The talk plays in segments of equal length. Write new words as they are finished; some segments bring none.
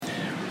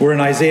We're in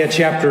Isaiah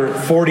chapter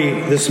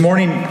 40 this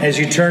morning. As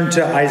you turn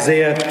to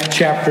Isaiah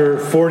chapter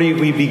 40,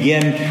 we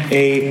begin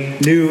a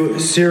new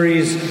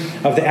series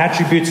of the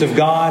attributes of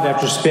God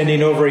after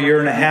spending over a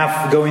year and a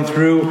half going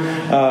through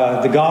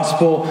the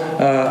gospel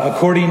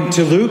according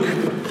to Luke.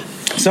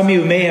 Some of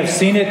you may have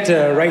seen it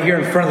right here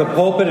in front of the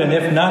pulpit, and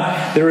if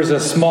not, there is a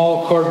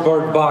small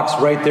cardboard box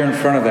right there in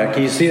front of that.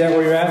 Can you see that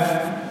where you're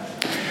at?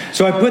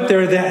 So I put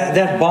there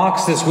that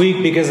box this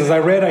week because as I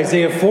read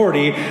Isaiah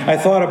 40, I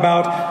thought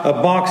about a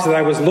box that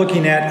I was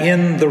looking at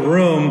in the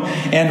room.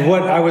 And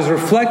what I was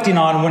reflecting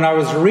on when I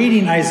was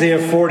reading Isaiah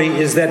 40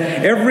 is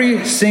that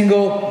every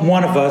single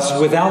one of us,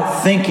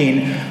 without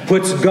thinking,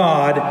 puts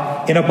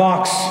God in a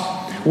box.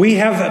 We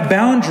have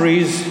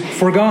boundaries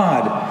for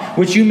God,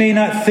 which you may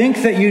not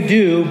think that you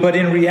do, but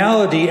in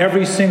reality,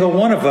 every single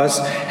one of us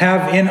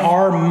have in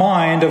our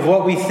mind of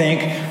what we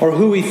think or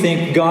who we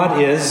think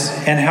God is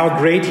and how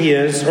great He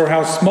is or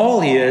how small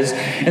He is.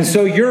 And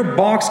so your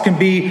box can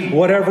be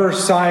whatever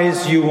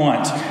size you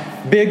want.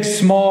 Big,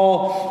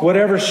 small,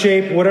 whatever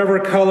shape, whatever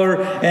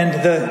color.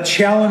 And the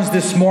challenge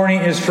this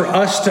morning is for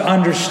us to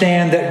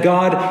understand that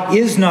God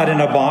is not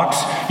in a box.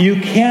 You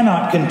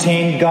cannot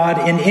contain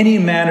God in any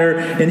manner,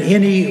 in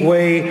any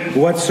way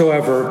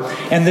whatsoever.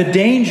 And the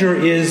danger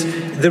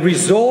is, the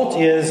result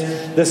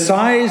is, the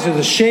size or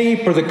the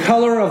shape or the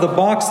color of the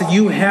box that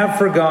you have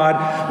for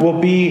God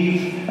will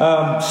be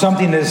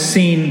something that is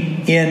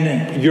seen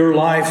in your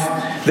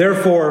life.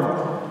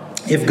 Therefore,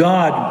 if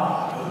God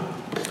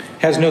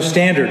has no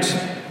standards,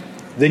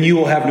 then you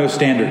will have no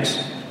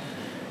standards.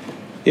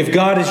 If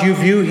God, as you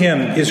view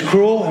Him, is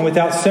cruel and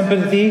without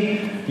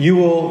sympathy, you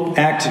will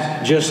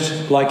act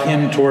just like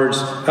Him towards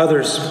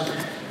others.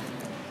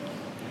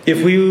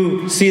 If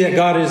we see that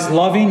God is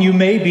loving, you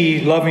may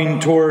be loving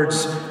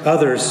towards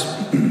others.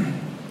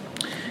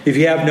 If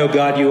you have no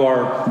God, you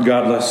are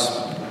godless.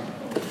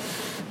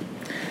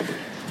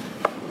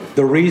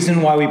 The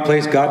reason why we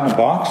place God in a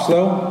box,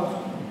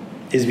 though,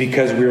 is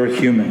because we are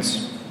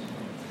humans.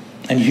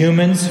 And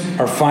humans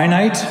are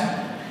finite,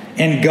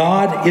 and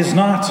God is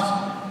not.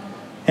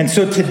 And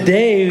so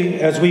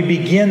today, as we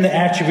begin the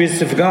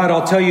attributes of God,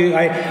 I'll tell you,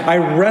 I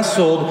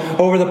wrestled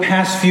over the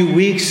past few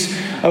weeks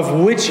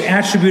of which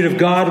attribute of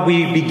God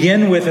we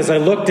begin with as I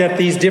looked at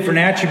these different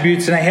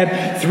attributes. And I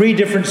had 3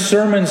 different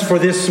sermons for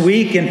this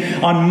week.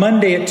 And on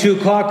Monday at 2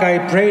 o'clock,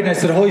 I prayed and I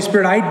said, Holy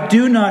Spirit, I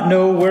do not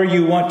know where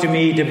you want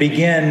me to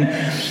begin.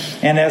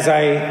 And as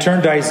I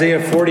turned to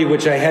Isaiah 40,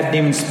 which I hadn't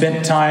even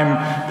spent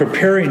time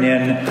preparing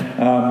in,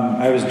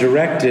 I was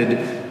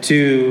directed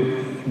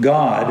to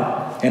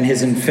God and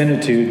His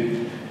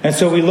infinitude. And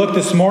so we look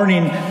this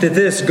morning that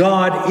this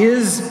God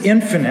is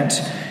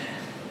infinite.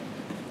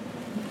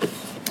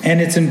 And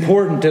it's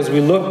important as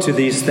we look to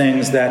these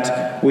things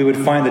that we would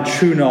find the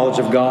true knowledge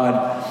of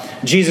God.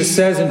 Jesus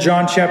says in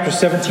John chapter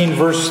 17,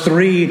 verse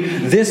 3,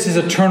 this is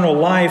eternal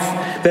life,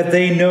 that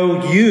they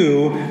know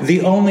you,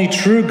 the only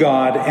true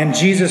God, and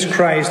Jesus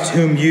Christ,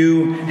 whom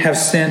you have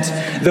sent.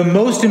 The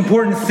most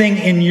important thing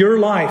in your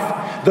life,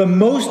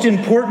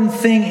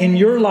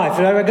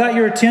 have I got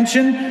your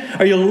attention?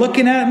 Are you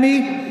looking at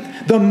me?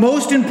 The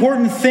most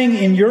important thing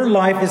in your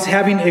life is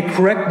having a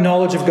correct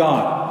knowledge of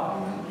God.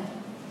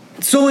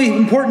 It's the only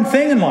important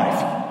thing in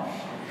life.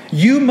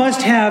 You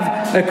must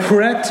have a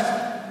correct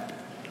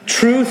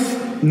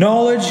truth,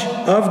 knowledge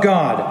of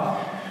God.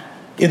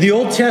 In the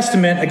Old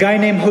Testament, a guy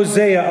named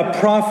Hosea, a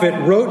prophet,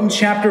 wrote in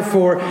chapter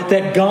 4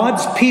 that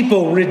God's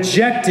people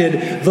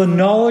rejected the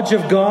knowledge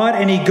of God.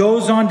 And he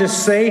goes on to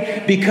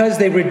say, because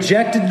they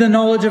rejected the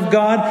knowledge of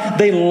God,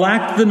 they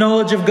lacked the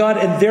knowledge of God,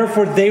 and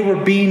therefore they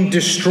were being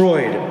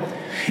destroyed.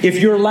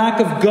 If your lack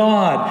of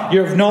God,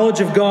 your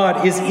knowledge of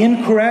God is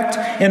incorrect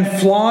and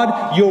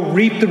flawed, you'll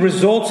reap the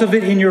results of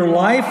it in your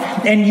life,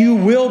 and you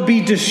will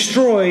be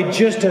destroyed,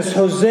 just as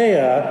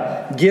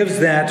Hosea gives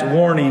that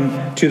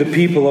warning to the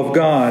people of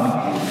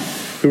God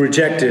who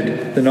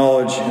rejected the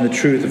knowledge and the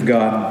truth of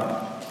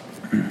God.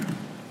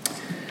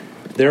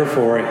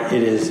 Therefore,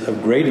 it is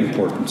of great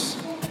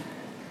importance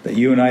that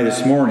you and I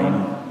this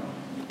morning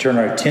turn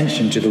our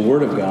attention to the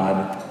Word of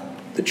God,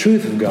 the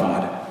truth of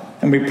God,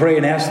 and we pray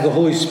and ask that the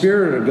Holy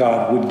Spirit of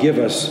God would give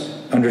us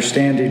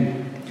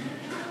understanding.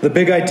 The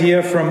big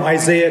idea from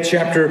Isaiah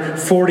chapter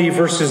 40,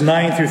 verses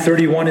 9 through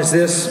 31 is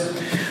this: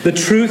 the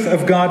truth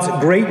of God's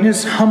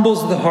greatness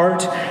humbles the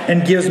heart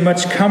and gives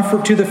much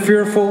comfort to the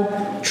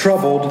fearful,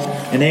 troubled,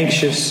 and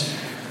anxious.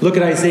 Look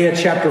at Isaiah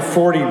chapter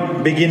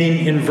 40,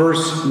 beginning in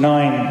verse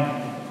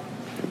 9.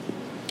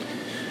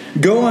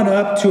 Go on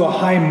up to a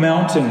high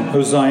mountain,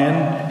 O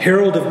Zion,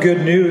 herald of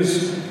good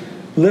news.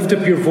 Lift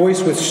up your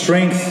voice with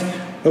strength,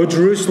 O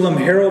Jerusalem,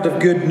 herald of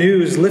good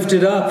news. Lift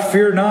it up,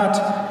 fear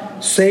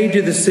not. Say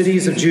to the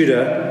cities of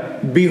Judah,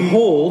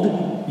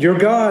 behold your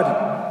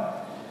God.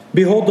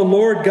 Behold, the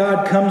Lord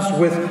God comes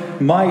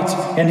with might,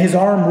 and His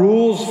arm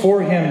rules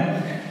for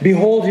Him.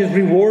 Behold, His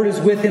reward is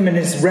with Him, and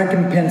His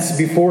recompense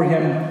before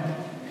Him.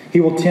 He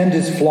will tend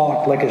His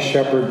flock like a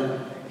shepherd.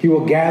 He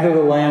will gather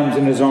the lambs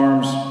in His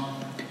arms.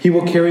 He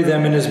will carry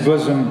them in His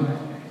bosom,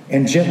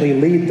 and gently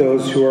lead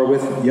those who are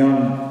with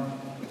young.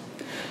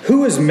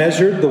 Who has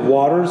measured the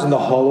waters in the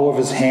hollow of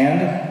his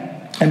hand,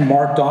 and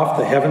marked off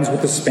the heavens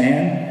with a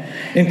span,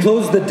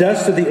 enclosed the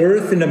dust of the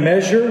earth in a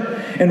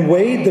measure, and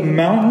weighed the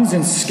mountains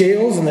in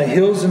scales and the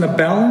hills in a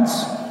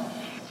balance?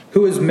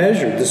 Who has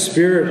measured the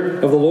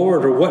Spirit of the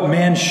Lord, or what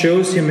man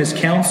shows him his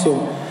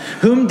counsel?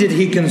 Whom did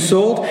he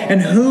consult, and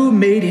who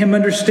made him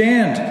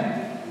understand?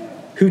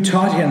 Who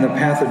taught him the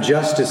path of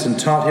justice, and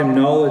taught him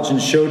knowledge,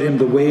 and showed him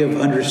the way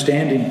of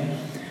understanding?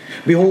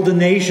 Behold, the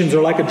nations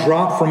are like a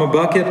drop from a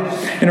bucket,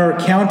 and are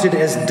counted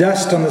as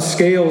dust on the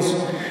scales.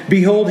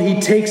 Behold,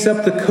 he takes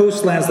up the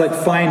coastlands like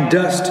fine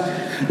dust.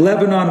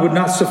 Lebanon would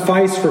not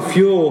suffice for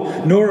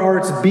fuel, nor are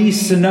its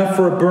beasts enough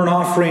for a burnt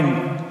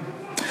offering.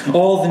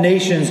 All the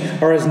nations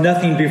are as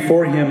nothing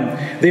before him.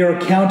 They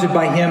are counted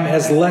by him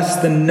as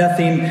less than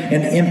nothing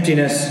and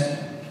emptiness.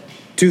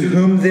 To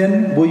whom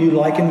then will you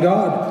liken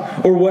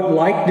God? Or what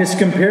likeness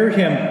compare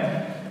him?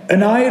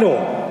 An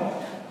idol.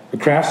 A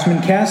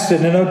craftsman casts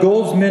it, and a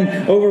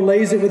goldsman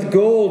overlays it with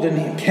gold, and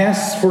he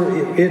casts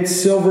for it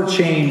silver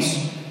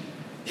chains.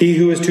 He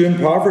who is too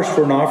impoverished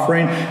for an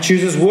offering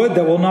chooses wood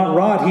that will not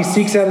rot. He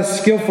seeks out a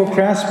skillful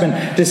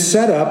craftsman to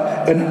set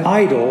up an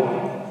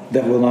idol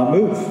that will not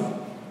move.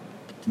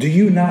 Do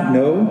you not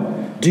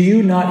know? Do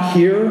you not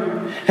hear?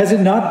 Has it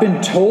not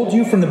been told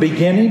you from the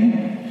beginning?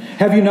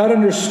 Have you not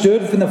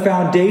understood from the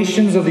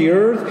foundations of the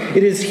earth?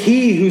 It is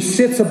he who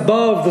sits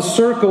above the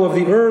circle of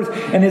the earth,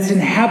 and its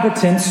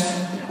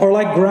inhabitants are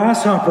like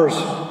grasshoppers,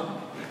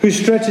 who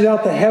stretches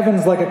out the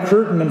heavens like a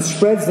curtain and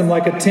spreads them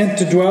like a tent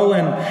to dwell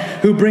in,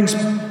 who brings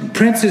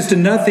princes to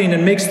nothing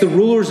and makes the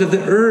rulers of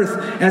the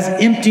earth as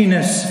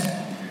emptiness.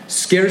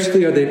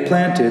 Scarcely are they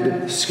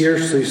planted,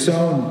 scarcely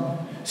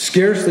sown.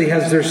 Scarcely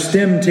has their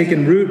stem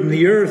taken root in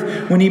the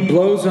earth when he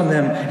blows on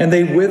them, and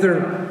they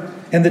wither,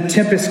 and the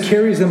tempest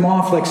carries them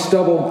off like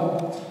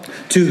stubble.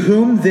 To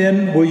whom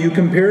then will you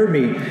compare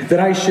me, that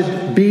I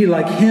should be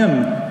like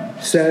him,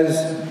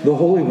 says the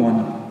Holy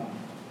One?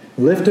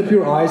 Lift up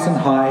your eyes on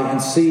high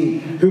and see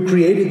who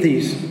created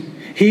these.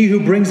 He who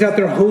brings out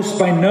their hosts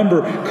by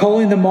number,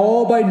 calling them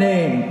all by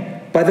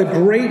name, by the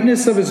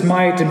greatness of his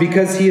might, and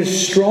because he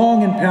is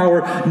strong in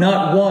power,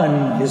 not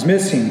one is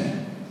missing.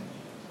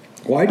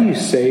 Why do you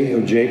say,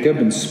 O Jacob,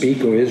 and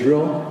speak, O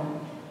Israel?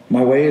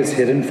 My way is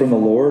hidden from the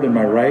Lord, and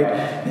my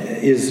right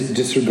is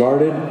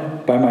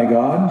disregarded by my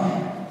God.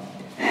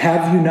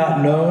 Have you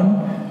not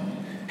known?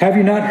 Have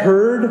you not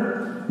heard?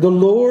 The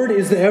Lord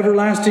is the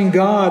everlasting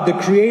God, the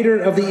creator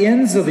of the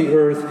ends of the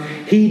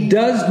earth. He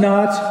does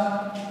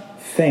not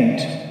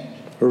faint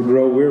or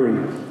grow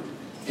weary.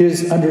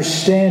 His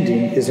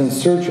understanding is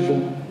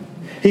unsearchable.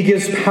 He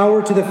gives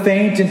power to the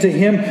faint, and to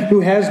him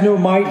who has no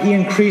might he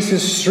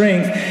increases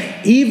strength.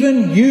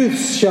 Even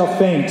youths shall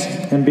faint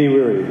and be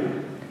weary,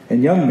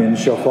 and young men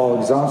shall fall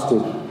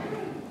exhausted.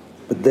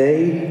 But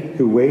they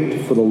who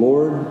wait for the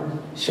Lord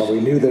shall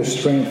renew their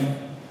strength.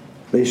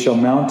 They shall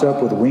mount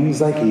up with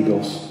wings like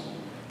eagles.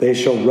 They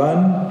shall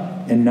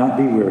run and not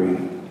be weary.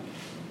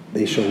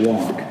 They shall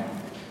walk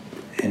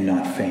and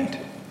not faint.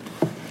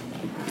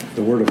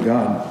 The word of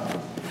God.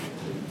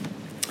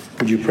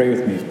 Would you pray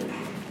with me?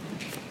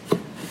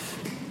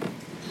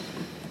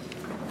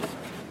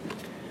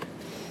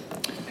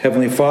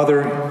 Heavenly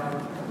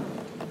Father,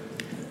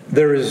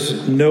 there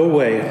is no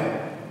way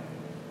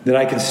that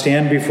I can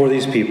stand before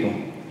these people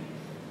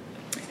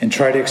and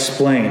try to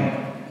explain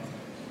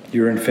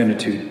your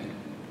infinitude.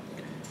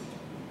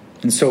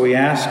 And so we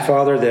ask,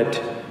 Father,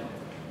 that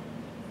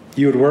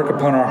you would work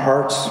upon our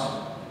hearts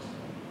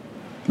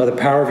by the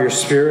power of your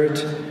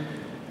Spirit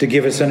to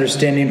give us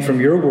understanding from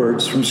your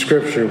words, from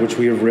Scripture, which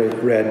we have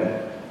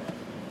read.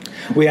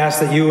 We ask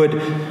that you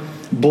would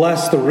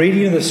bless the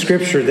reading of the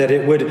Scripture, that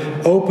it would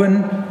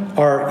open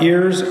our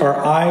ears, our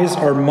eyes,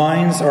 our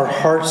minds, our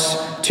hearts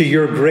to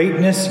your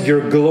greatness,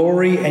 your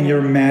glory, and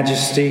your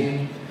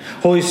majesty.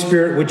 Holy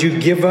Spirit, would you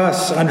give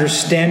us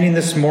understanding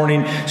this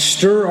morning,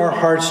 stir our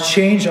hearts,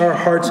 change our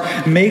hearts,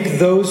 make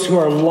those who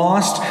are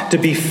lost to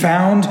be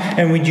found,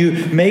 and would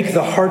you make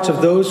the hearts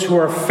of those who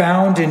are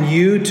found in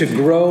you to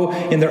grow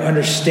in their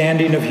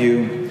understanding of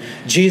you.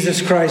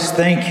 Jesus Christ,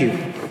 thank you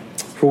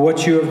for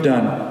what you have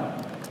done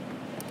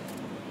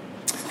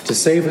to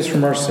save us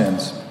from our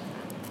sins,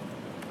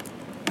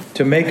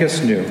 to make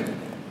us new,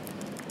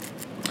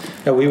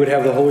 that we would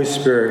have the Holy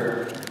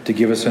Spirit to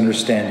give us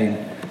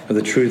understanding of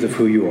the truth of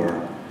who you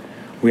are.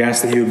 We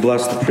ask that you would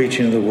bless the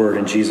preaching of the word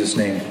in Jesus'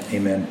 name.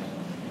 Amen.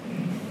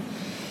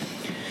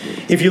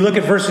 If you look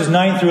at verses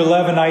 9 through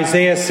 11,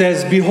 Isaiah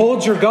says,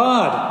 "Behold your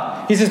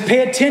God." He says,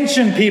 pay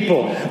attention,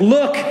 people.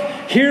 Look,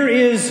 here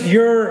is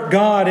your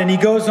God. And he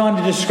goes on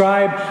to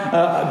describe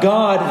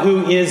God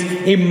who is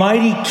a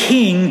mighty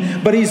king,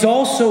 but he's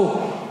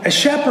also a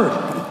shepherd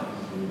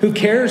who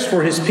cares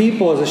for his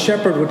people as a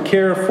shepherd would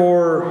care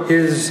for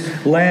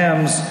his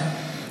lambs.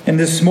 And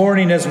this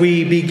morning, as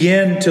we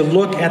begin to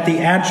look at the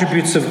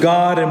attributes of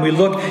God, and we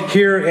look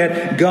here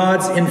at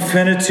God's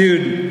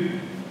infinitude,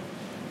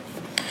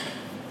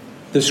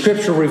 the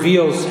Scripture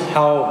reveals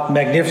how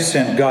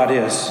magnificent God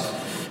is.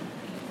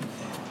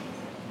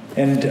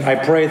 And I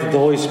pray that the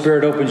Holy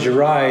Spirit opens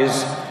your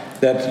eyes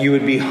that you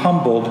would be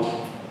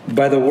humbled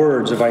by the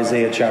words of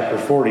Isaiah chapter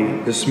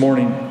 40 this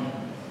morning.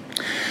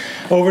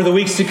 Over the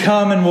weeks to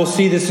come, and we'll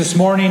see this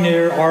morning,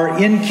 there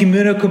are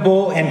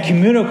incommunicable and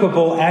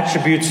communicable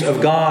attributes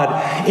of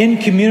God.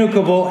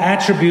 Incommunicable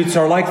attributes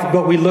are like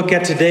what we look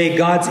at today,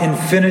 God's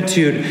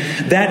infinitude.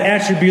 That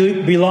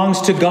attribute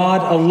belongs to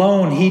God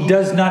alone. He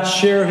does not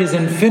share his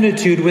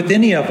infinitude with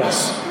any of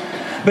us.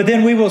 But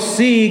then we will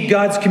see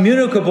God's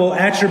communicable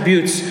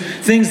attributes,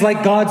 things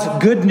like God's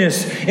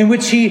goodness, in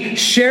which he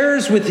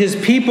shares with his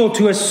people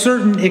to a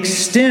certain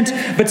extent.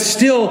 But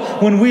still,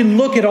 when we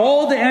look at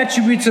all the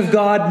attributes of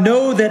God,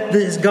 know that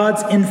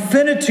God's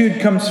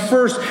infinitude comes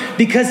first,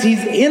 because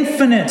he's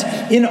infinite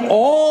in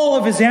all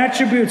of his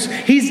attributes.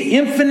 He's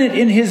infinite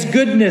in his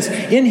goodness,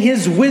 in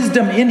his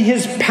wisdom, in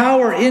his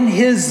power, in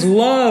his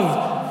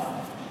love.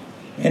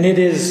 And it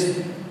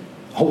is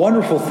a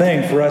wonderful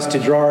thing for us to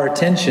draw our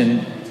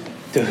attention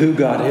to who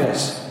God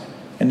is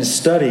and to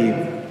study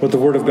what the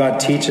Word of God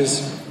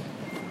teaches.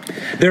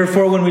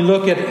 Therefore, when we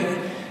look at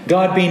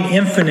God being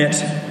infinite,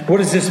 what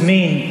does this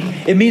mean?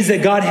 It means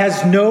that God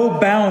has no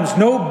bounds,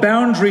 no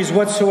boundaries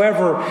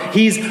whatsoever.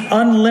 He's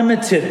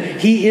unlimited.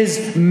 He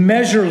is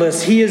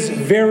measureless. He is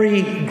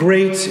very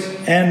great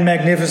and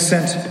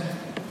magnificent.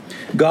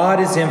 God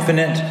is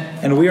infinite,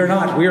 and we are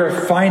not. We are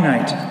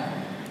finite.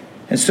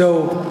 And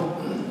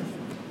so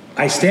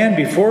I stand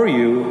before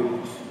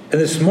you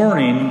this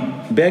morning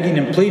begging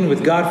and pleading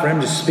with God for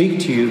him to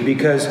speak to you,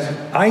 because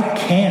I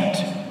can't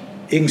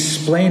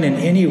explain in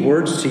any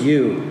words to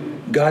you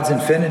God's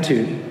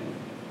infinitude.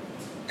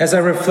 As I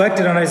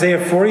reflected on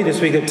Isaiah 40 this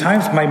week, at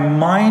times my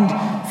mind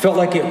felt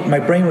like my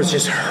brain was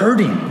just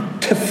hurting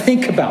to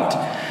think about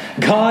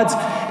God's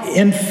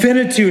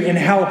infinitude and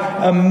how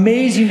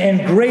amazing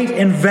and great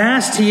and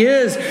vast he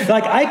is.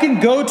 Like, I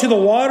can go to the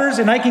waters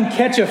and I can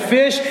catch a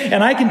fish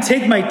and I can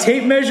take my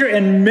tape measure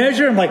and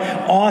measure. I'm like,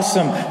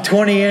 awesome,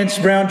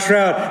 20-inch brown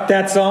trout.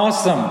 That's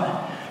awesome.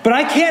 But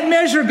I can't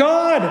measure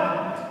God.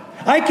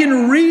 I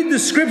can read the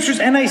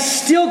scriptures and I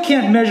still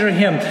can't measure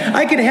him.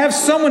 I could have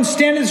someone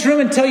stand in this room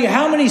and tell you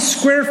how many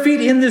square feet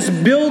in this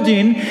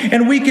building,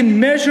 and we can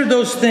measure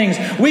those things.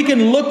 We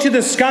can look to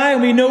the sky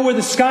and we know where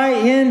the sky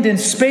ends and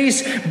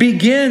space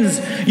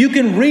begins. You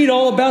can read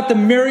all about the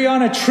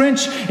Mariana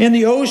Trench in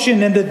the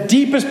ocean, and the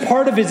deepest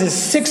part of it is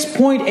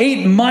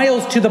 6.8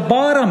 miles to the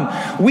bottom.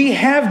 We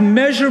have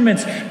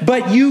measurements,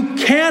 but you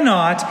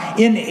cannot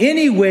in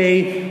any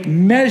way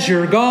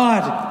measure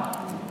God.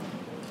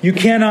 You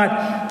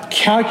cannot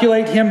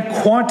calculate him,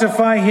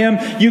 quantify him.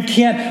 You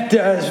can't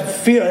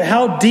feel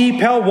how deep,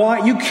 how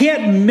wide. You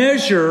can't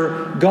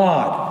measure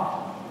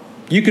God.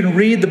 You can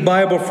read the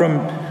Bible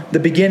from the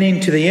beginning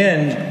to the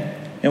end,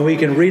 and we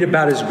can read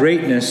about his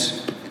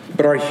greatness,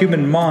 but our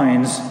human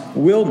minds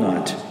will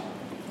not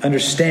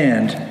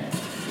understand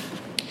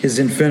his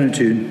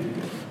infinitude.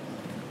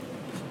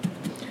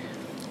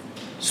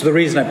 So the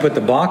reason I put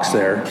the box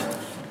there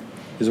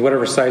is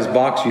whatever size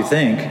box you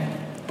think,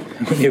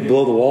 when you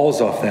blow the walls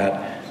off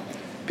that,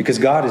 because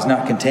God is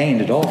not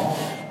contained at all.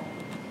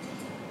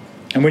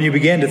 And when you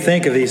begin to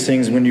think of these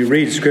things, when you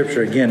read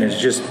Scripture, again, it's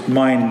just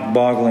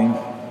mind-boggling.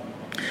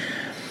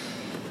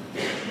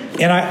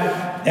 And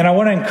I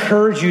want to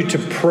encourage you to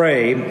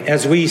pray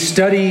as we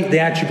study the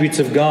attributes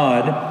of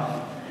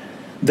God,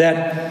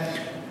 that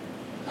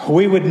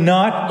we would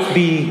not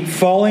be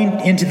falling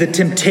into the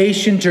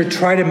temptation to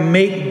try to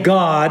make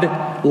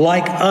God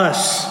like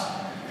us.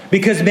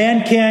 Because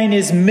mankind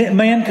is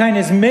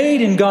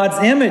made in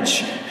God's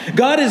image.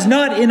 God is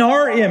not in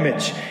our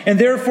image. And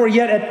therefore,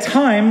 yet at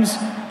times,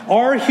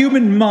 our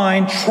human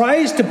mind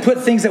tries to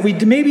put things that we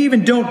maybe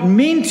even don't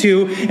mean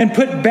to, and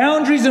put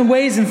boundaries and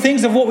ways and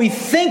things of what we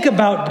think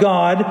about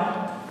God.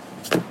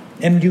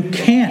 And you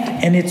can't.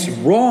 And it's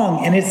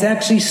wrong. And it's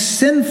actually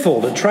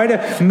sinful to try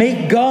to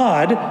make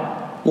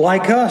God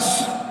like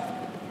us.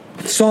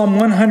 Psalm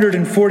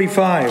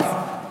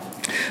 145.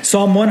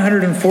 Psalm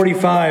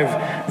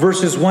 145,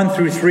 verses 1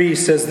 through 3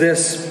 says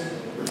this.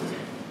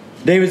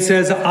 David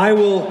says, I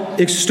will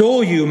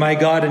extol you, my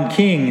God and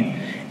King,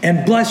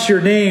 and bless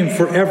your name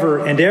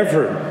forever and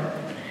ever.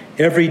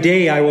 Every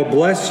day I will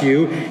bless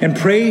you and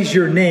praise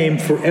your name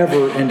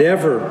forever and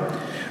ever.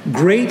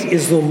 Great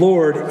is the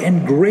Lord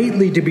and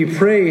greatly to be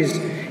praised.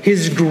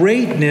 His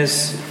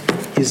greatness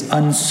is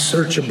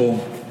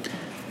unsearchable.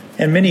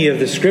 And many of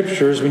the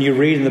scriptures, when you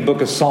read in the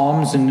book of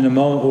Psalms, and in a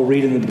moment we'll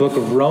read in the book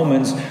of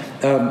Romans,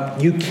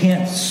 you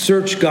can't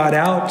search God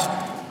out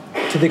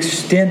to the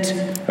extent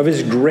of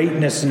his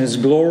greatness and his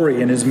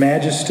glory and his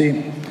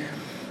majesty.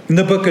 In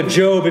the book of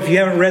Job, if you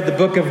haven't read the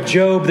book of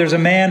Job, there's a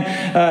man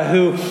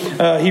who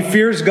he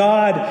fears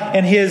God,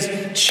 and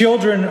his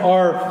children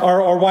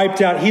are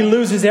wiped out. He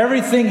loses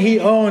everything he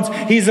owns.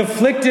 He's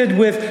afflicted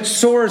with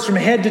sores from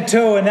head to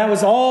toe. And that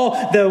was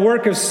all the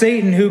work of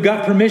Satan, who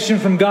got permission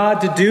from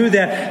God to do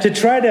that, to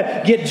try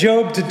to get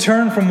Job to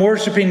turn from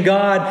worshiping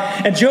God.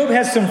 And Job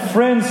has some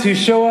friends who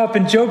show up,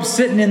 and Job's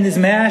sitting in these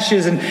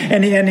ashes, and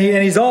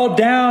he's all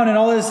down and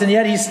all this, and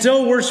yet he's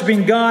still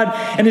worshiping God.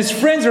 And his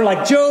friends are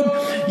like,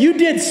 Job, you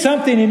did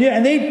something.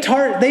 And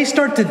they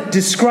start to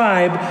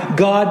describe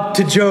God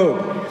to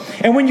Job.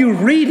 And when you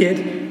read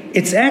it,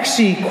 it's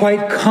actually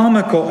quite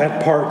comical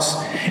at parts.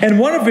 And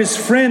one of his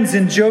friends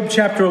in Job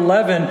chapter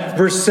 11,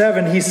 verse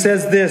 7, he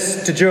says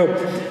this to Job: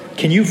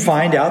 can you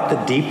find out the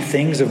deep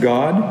things of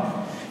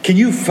God? Can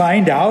you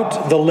find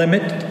out the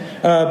limit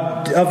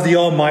of the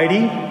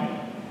Almighty?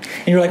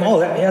 And you're like, oh,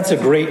 that's a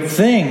great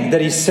thing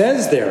that he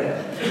says there.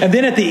 And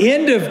then at the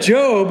end of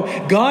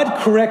Job,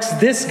 God corrects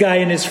this guy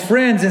and his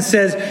friends and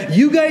says,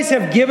 you guys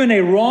have given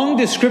a wrong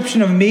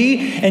description of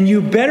me, and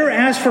you better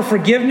ask for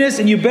forgiveness,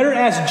 and you better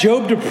ask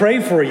Job to pray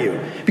for you,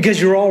 because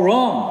you're all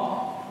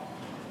wrong.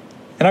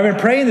 And I've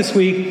been praying this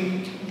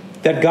week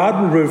that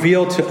God will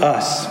reveal to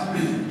us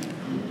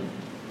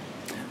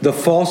the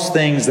false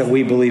things that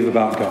we believe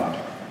about God.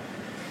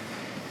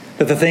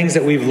 That the things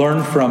that we've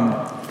learned from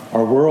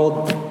our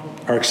world,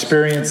 our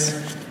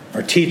experience,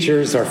 our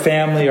teachers, our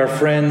family, our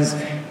friends,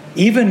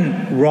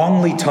 even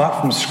wrongly taught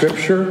from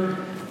Scripture,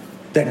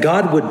 that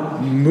God would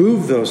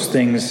move those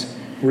things,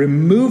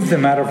 remove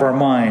them out of our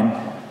mind,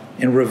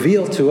 and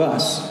reveal to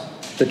us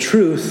the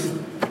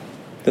truth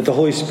that the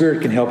Holy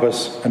Spirit can help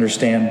us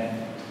understand.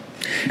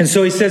 And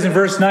so he says in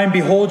verse 9,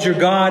 behold your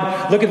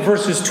God. Look at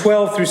verses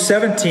 12 through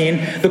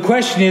 17. The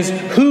question is,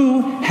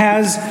 who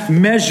has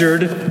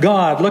measured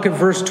God? Look at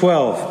verse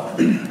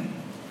 12.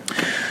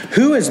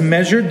 Who has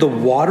measured the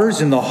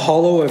waters in the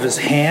hollow of his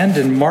hand,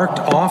 and marked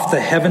off the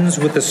heavens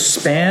with a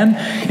span,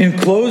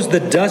 enclosed the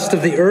dust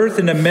of the earth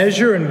in a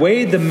measure, and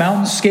weighed the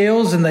mountain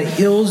scales and the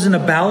hills in a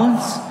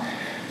balance?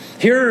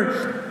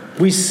 Here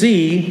we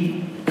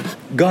see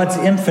God's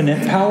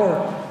infinite power.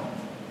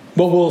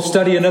 What we'll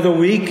study another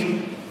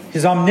week,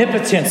 his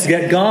omnipotence,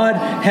 that God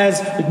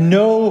has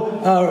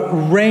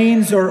no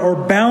reins or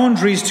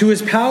boundaries to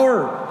his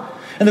power.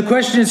 And the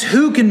question is,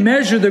 who can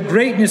measure the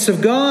greatness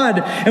of God?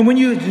 And when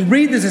you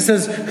read this, it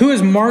says, who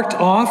has marked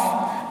off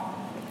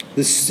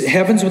the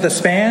heavens with a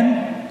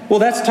span? Well,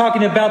 that's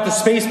talking about the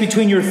space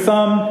between your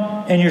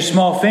thumb and your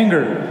small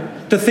finger.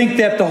 To think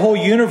that the whole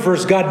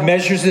universe, God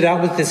measures it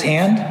out with his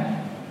hand?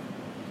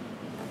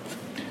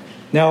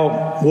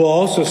 Now, we'll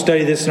also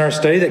study this in our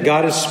study, that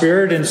God is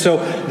spirit, and so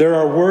there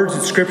are words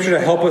in Scripture to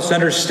help us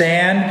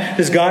understand.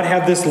 Does God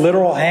have this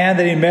literal hand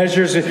that he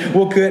measures?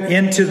 We'll get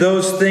into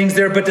those things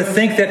there, but to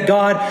think that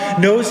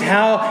God knows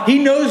how, he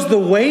knows the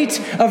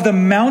weight of the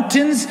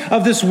mountains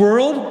of this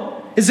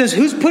world. It says,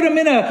 who's put them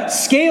in a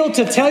scale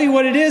to tell you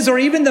what it is, or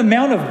even the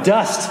amount of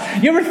dust?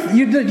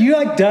 You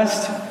like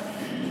dust?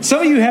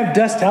 Some of you have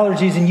dust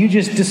allergies and you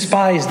just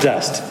despise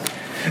dust.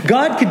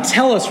 God could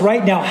tell us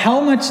right now how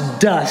much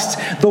dust,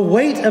 the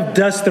weight of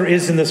dust there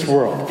is in this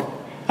world.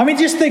 I mean,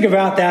 just think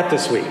about that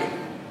this week.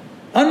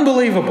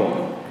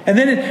 Unbelievable. And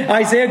then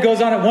Isaiah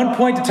goes on at one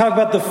point to talk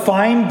about the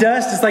fine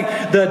dust. It's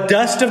like the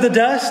dust of the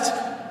dust,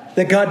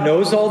 that God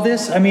knows all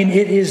this. I mean,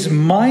 it is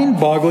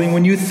mind-boggling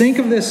when you think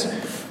of this.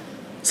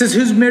 It says,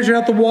 who's measured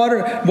out the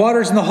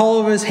waters in the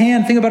hollow of his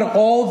hand? Think about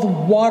all the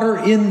water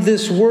in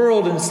this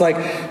world. And it's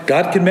like,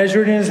 God can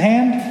measure it in his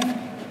hand?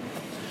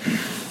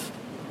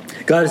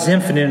 God is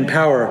infinite in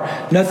power.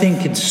 Nothing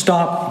can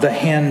stop the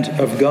hand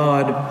of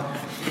God.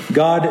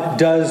 God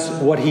does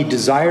what he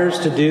desires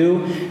to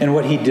do, and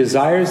what he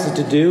desires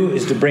to do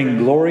is to bring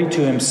glory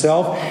to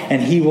himself,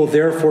 and he will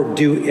therefore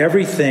do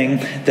everything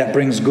that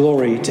brings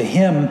glory to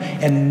him,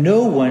 and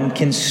no one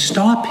can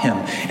stop him.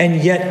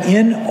 And yet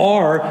in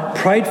our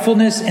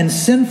pridefulness and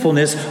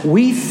sinfulness,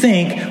 we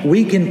think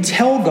we can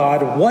tell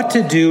God what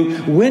to do,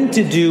 when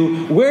to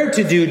do, where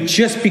to do,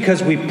 just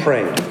because we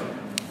prayed.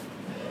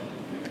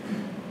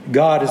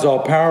 God is all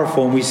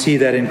powerful, and we see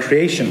that in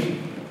creation.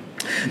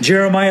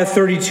 Jeremiah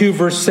 32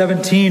 verse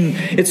 17,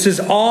 it says,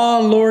 Ah,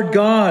 Lord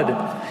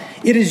God,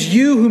 it is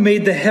you who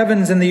made the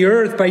heavens and the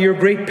earth by your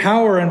great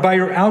power and by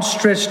your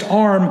outstretched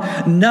arm.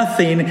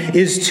 Nothing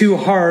is too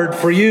hard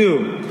for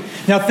you.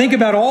 Now think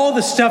about all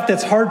the stuff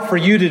that's hard for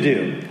you to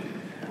do.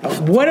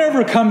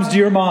 Whatever comes to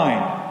your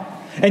mind.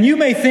 And you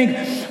may think,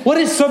 what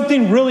is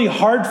something really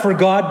hard for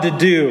God to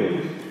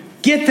do?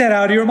 Get that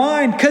out of your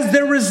mind, because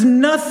there is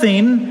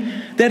nothing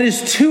that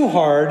is too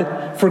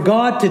hard for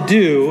God to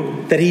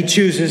do that he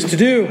chooses to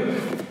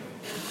do.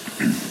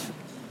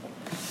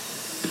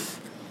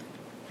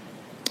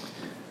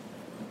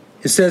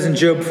 It says in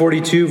Job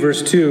 42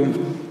 verse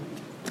 2,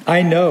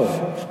 I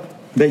know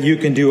that you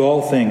can do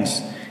all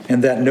things,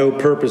 and that no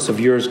purpose of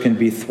yours can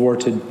be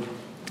thwarted.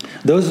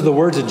 Those are the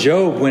words of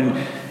Job when,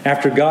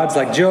 after God's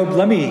like, Job,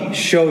 let me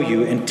show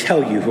you and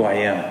tell you who I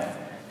am.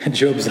 And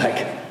Job's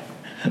like,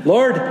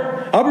 Lord,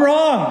 I'm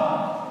wrong.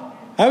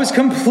 I was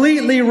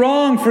completely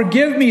wrong.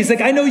 Forgive me. He's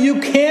like, I know you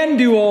can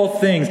do all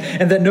things,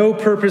 and that no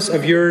purpose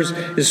of yours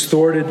is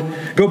thwarted.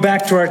 Go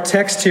back to our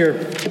text here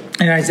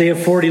in Isaiah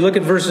 40. Look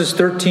at verses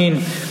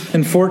 13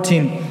 and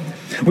 14.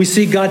 We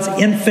see God's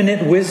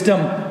infinite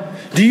wisdom.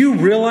 Do you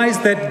realize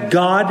that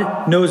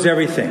God knows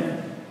everything?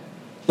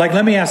 Like,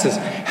 let me ask this.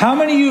 How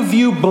many of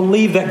you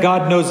believe that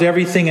God knows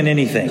everything and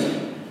anything?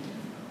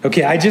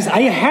 Okay, I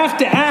have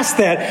to ask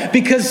that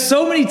because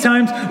so many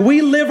times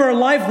we live our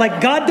life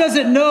like God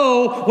doesn't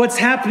know what's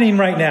happening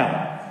right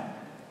now.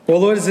 Well,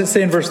 what does it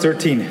say in verse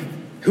 13?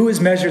 Who has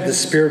measured the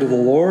Spirit of the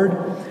Lord?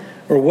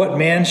 Or what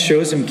man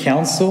shows him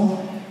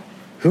counsel?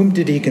 Whom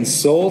did he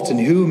consult and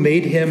who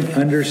made him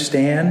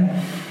understand?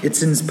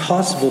 It's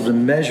impossible to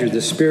measure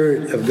the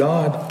Spirit of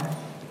God.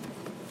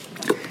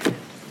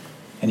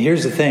 And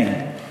here's the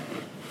thing.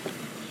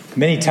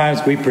 Many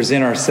times we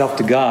present ourselves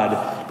to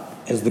God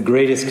as the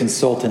greatest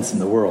consultants in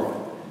the world.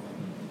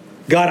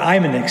 God,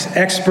 I'm an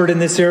expert in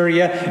this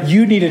area.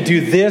 You need to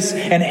do this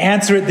and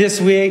answer it this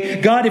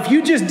way. God, if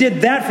you just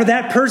did that for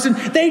that person,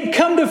 they'd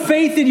come to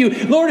faith in you.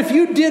 Lord, if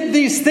you did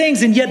these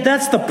things, and yet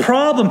that's the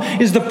problem,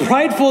 is the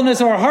pridefulness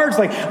of our hearts.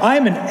 Like,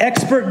 I'm an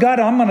expert, God,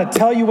 I'm going to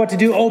tell you what to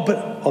do. Oh, but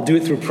I'll do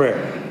it through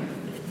prayer.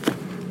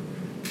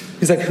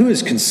 He's like, who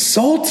has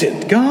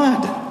consulted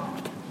God?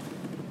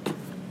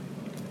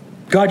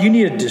 God, you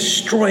need to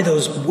destroy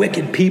those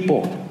wicked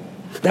people.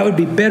 That would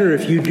be better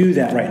if you do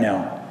that right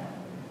now.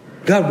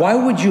 God, why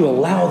would you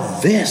allow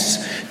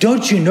this?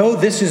 Don't you know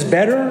this is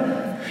better?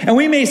 And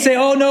we may say,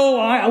 oh no,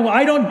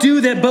 I don't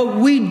do that. But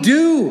we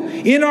do.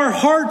 In our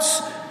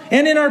hearts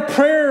and in our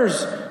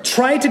prayers,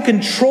 try to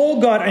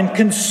control God and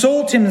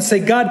consult Him and say,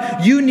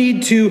 God, you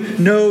need to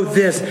know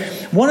this.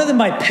 One of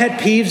my pet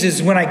peeves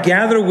is when I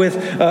gather with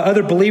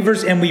other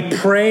believers and we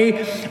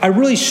pray, I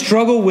really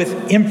struggle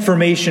with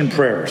information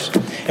prayers.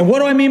 And what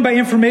do I mean by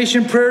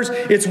information prayers?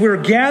 It's we're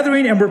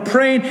gathering and we're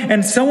praying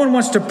and someone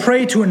wants to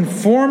pray to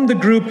inform the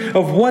group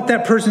of what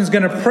that person's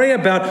going to pray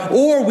about,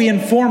 or we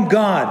inform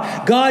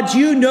God. God,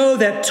 you know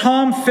that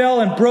Tom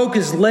fell and broke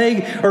his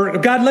leg, or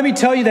God, let me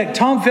tell you that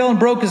Tom fell and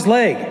broke his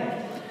leg.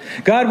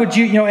 God, would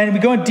you, and we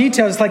go in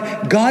detail. It's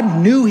like God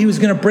knew he was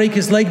going to break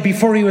his leg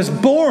before he was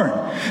born.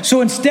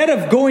 So instead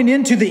of going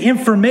into the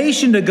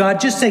information to God,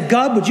 just say,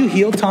 God, would you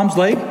heal Tom's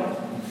leg?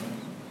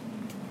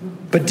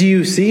 But do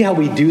you see how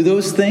we do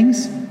those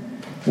things?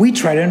 We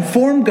try to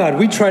inform God.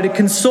 We try to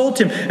consult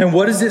him. And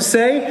what does it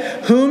say?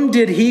 Whom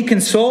did he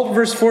consult?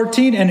 Verse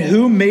 14. And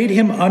who made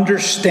him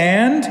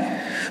understand?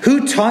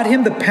 Who taught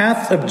him the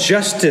path of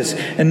justice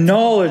and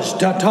knowledge,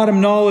 taught him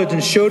knowledge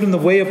and showed him the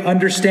way of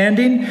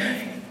understanding?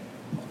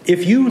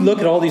 If you look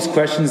at all these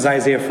questions in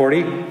Isaiah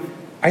 40,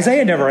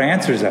 Isaiah never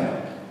answers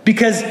them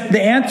because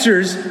the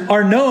answers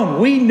are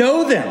known. We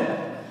know them.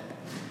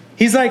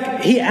 He's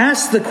like, he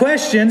asks the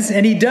questions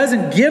and he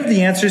doesn't give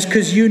the answers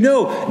because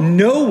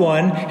no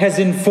one has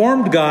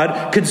informed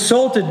God,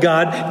 consulted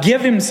God,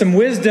 give him some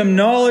wisdom,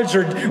 knowledge,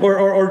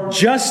 or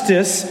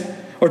justice,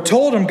 or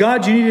told him,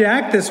 God, you need to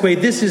act this way.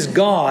 This is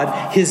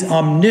God, his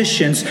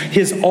omniscience,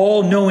 his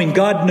all-knowing.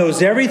 God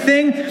knows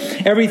everything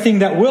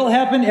that will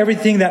happen,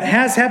 everything that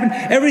has happened,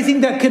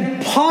 everything that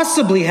could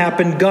possibly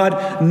happen.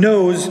 God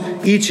knows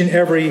each and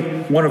every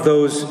one of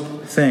those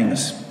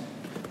things.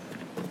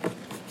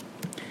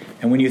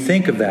 And when you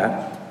think of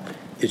that,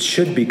 it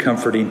should be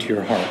comforting to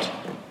your heart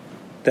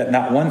that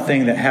not one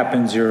thing that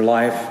happens in your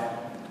life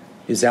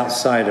is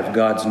outside of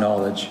God's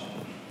knowledge.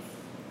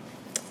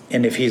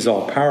 And if he's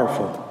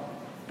all-powerful,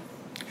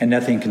 and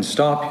nothing can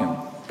stop him,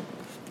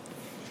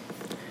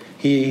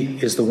 he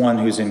is the one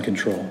who's in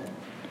control.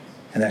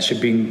 And that should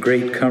bring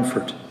great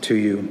comfort to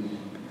you.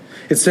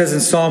 It says in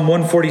Psalm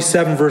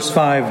 147, verse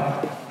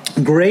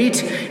 5,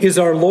 great is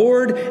our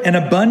Lord and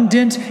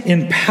abundant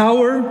in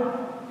power.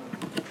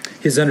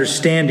 His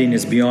understanding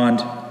is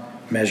beyond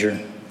measure.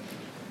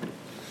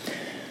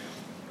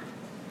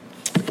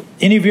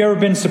 Any of you ever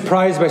been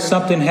surprised by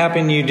something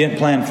happening you didn't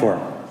plan for?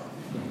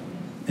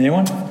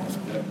 Anyone?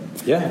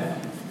 Yeah.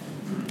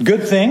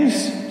 Good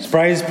things,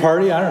 surprise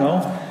party, I don't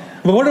know.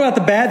 But what about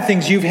the bad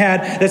things you've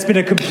had that's been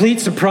a complete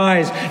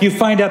surprise? You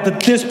find out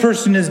that this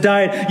person has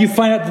died. You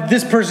find out that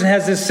this person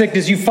has this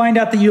sickness. You find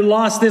out that you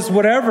lost this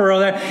whatever,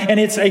 and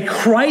it's a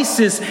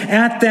crisis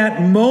at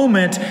that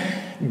moment.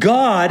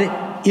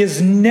 God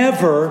is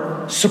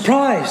never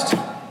surprised.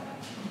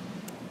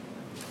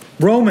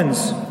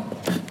 Romans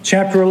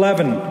chapter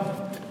 11,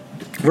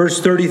 verse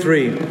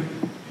 33.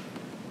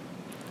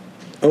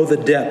 Oh, the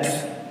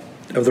depth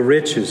of the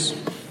riches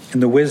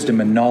and the wisdom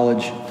and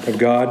knowledge of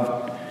God.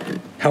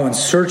 How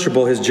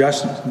unsearchable his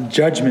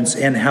judgments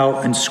and how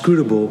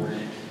inscrutable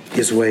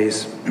his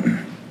ways.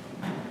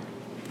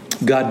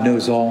 God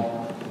knows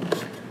all.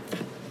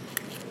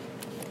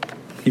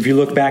 If you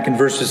look back in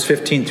verses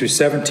 15 through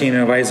 17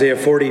 of Isaiah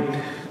 40,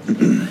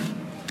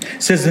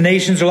 it says the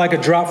nations are like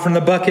a drop from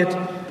the bucket,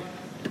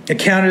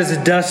 accounted as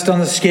a dust on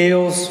the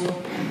scales.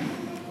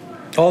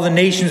 All the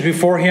nations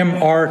before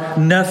him are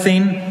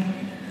nothing.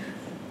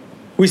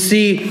 We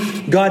see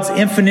God's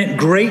infinite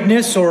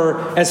greatness,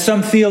 or as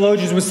some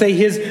theologians would say,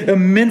 his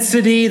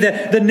immensity,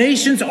 that the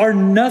nations are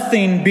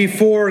nothing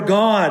before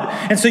God.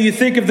 And so you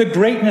think of the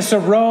greatness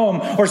of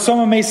Rome, or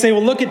someone may say,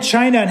 well, look at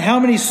China and how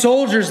many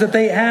soldiers that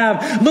they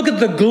have. Look at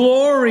the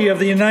glory of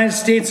the United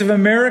States of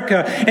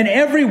America. And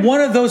every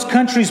one of those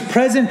countries,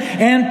 present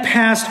and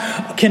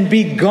past, can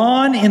be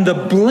gone in the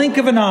blink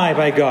of an eye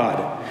by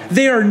God.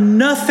 They are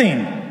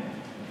nothing.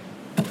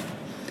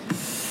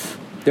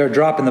 They're a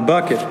drop in the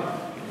bucket.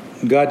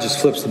 God just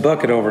flips the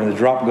bucket over and the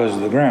drop goes to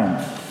the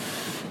ground.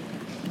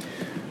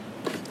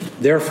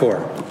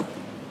 Therefore,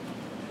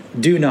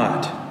 do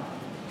not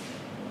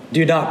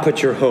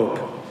put your hope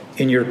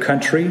in your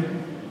country,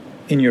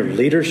 in your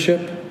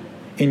leadership,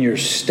 in your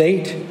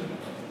state,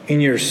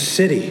 in your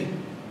city.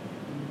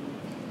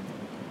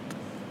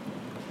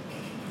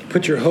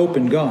 Put your hope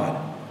in God.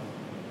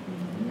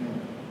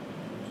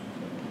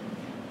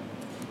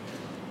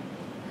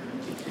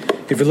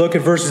 If you look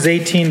at verses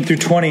 18 through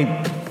 20,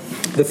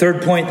 the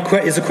third point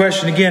is a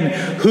question again.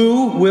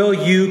 Who will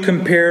you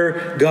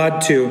compare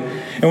God to?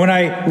 And when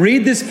I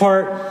read this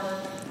part,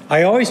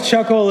 I always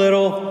chuckle a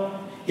little.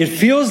 It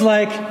feels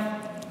like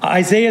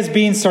Isaiah's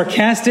being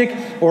sarcastic,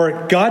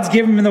 or God's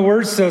giving him the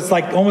words, so it's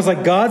like almost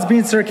like God's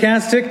being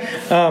sarcastic.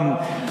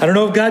 I don't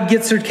know if God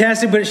gets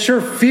sarcastic, but it sure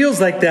feels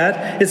like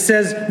that. It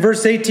says,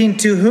 verse 18,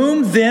 to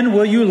whom then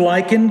will you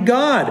liken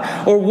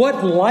God? Or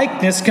what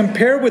likeness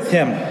compare with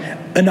him?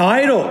 An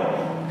idol.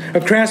 A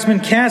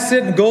craftsman casts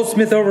it, and a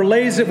goldsmith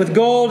overlays it with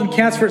gold and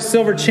casts for it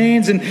silver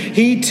chains. And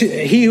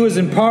he who is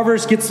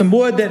impoverished gets some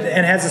wood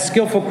and has a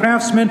skillful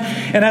craftsman.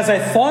 And as I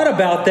thought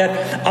about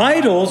that,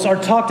 idols are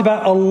talked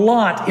about a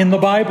lot in the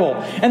Bible.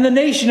 And the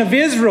nation of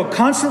Israel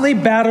constantly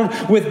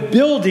battled with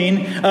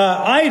building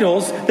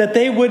idols that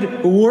they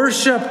would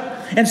worship.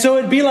 And so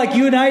it'd be like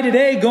you and I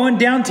today going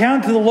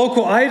downtown to the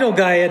local idol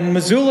guy in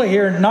Missoula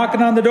here and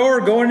knocking on the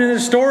door, going into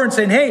the store and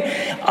saying,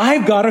 hey,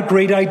 I've got a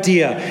great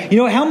idea. You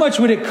know, how much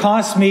would it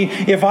cost me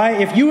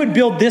if you would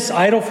build this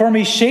idol for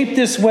me, shaped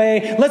this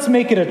way? Let's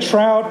make it a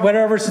trout,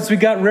 whatever, since we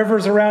got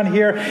rivers around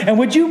here. And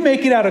would you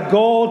make it out of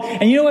gold?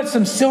 And you know what?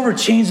 Some silver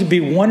chains would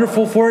be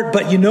wonderful for it.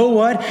 But you know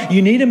what?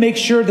 You need to make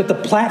sure that the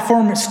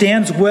platform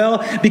stands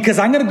well, because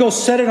I'm going to go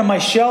set it on my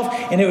shelf,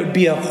 and it would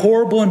be a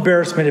horrible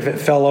embarrassment if it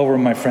fell over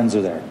and my friends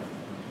are there.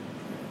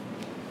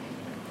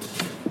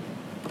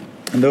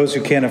 And those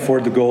who can't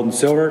afford the gold and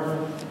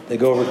silver, they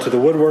go over to the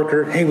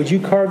woodworker. Hey, would you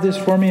carve this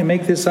for me and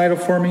make this idol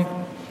for me?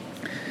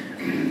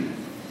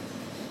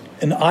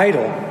 An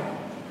idol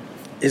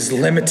is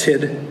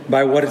limited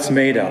by what it's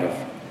made out of.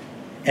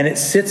 And it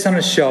sits on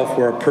a shelf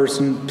where a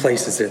person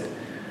places it.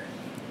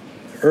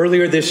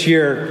 Earlier this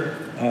year,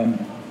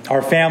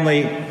 our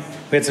family,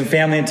 we had some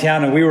family in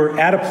town, and we were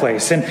at a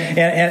place. And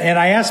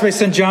I asked my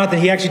son Jonathan,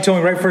 he actually told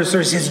me right before the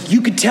service, he says,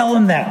 you could tell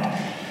him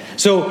that.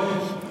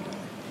 So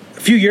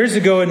a few years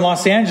ago in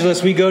Los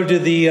Angeles, we go to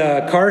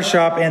the car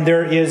shop, and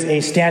there is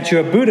a statue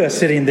of Buddha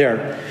sitting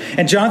there.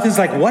 And Jonathan's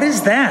like, what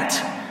is that?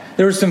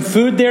 There was some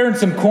food there and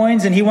some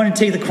coins, and he wanted to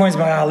take the coins,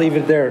 but I'll leave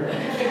it there.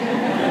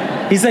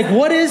 He's like,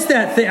 what is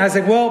that thing? I was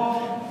like,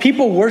 well,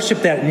 people worship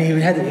that. And he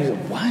was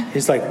like, what?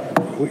 He's like,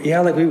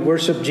 yeah, like we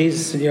worship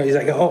Jesus. You know, he's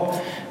like,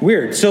 oh,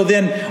 weird. So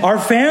then our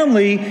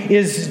family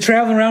is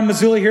traveling around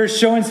Missoula here,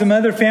 showing some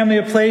other family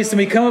a place, and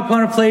we come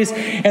upon a place,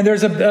 and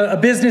there's a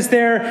business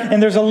there,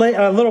 and there's a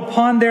little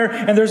pond there,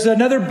 and there's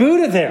another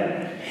Buddha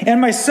there.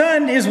 And my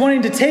son is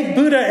wanting to take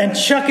Buddha and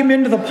chuck him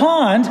into the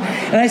pond.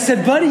 And I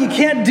said, buddy, you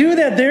can't do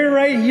that. They're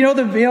right,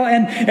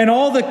 and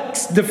all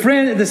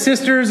the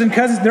sisters and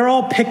cousins, they're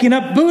all picking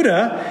up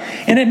Buddha.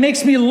 And it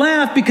makes me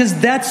laugh, because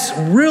that's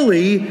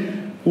really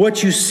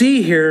what you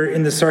see here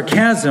in the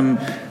sarcasm.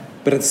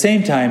 But at the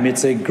same time,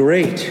 it's a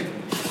great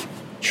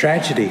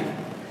tragedy.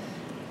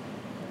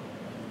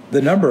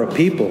 The number of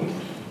people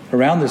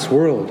around this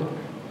world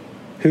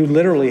who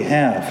literally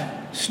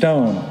have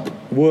stone,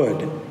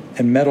 wood,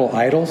 and metal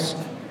idols,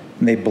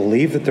 and they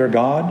believe that they're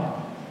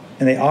God,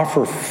 and they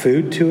offer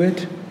food to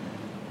it.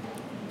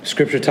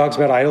 Scripture talks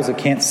about idols that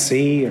can't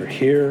see or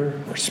hear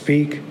or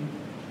speak.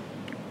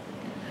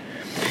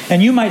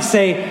 And you might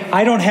say,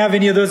 I don't have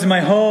any of those in my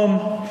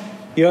home.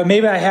 You know,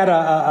 maybe I had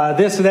a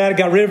this or that, I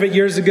got rid of it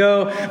years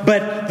ago.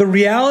 But the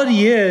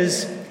reality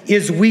is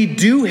we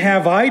do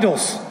have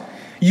idols.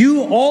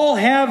 You all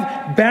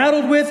have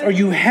battled with, or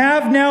you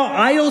have now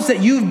idols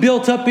that you've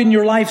built up in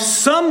your life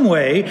some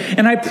way.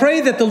 And I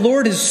pray that the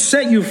Lord has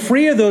set you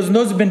free of those, and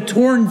those have been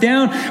torn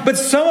down. But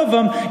some of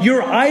them,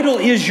 your idol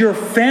is your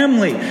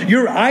family.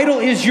 Your idol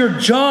is your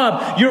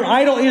job. Your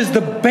idol is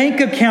the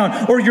bank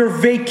account, or your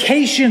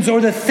vacations,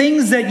 or the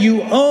things that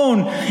you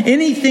own.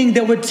 Anything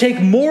that would take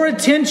more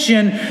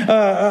attention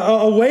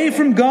away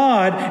from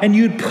God, and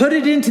you'd put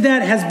it into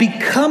that, has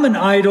become an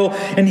idol.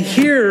 And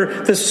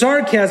here the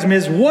sarcasm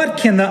is, what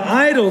can the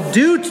idol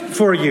do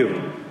for you?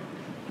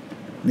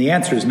 And the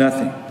answer is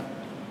nothing.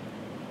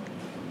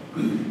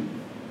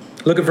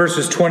 Look at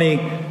verses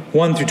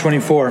 21 through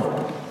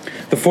 24.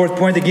 The fourth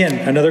point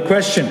again, another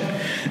question.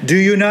 Do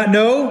you not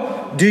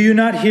know? Do you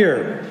not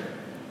hear?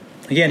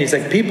 Again, he's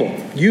like, people,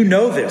 you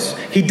know this.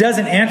 He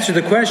doesn't answer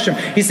the question.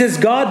 He says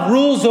God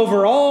rules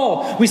over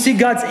all. We see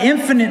God's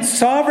infinite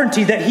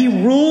sovereignty, that he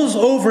rules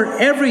over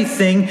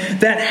everything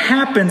that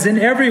happens in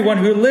everyone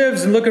who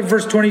lives. And look at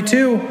verse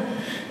 22.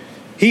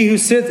 He who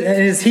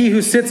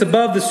sits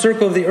above the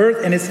circle of the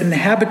earth, and its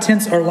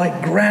inhabitants are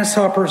like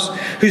grasshoppers,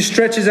 who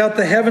stretches out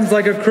the heavens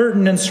like a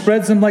curtain and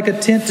spreads them like a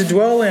tent to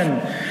dwell in.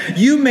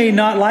 You may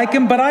not like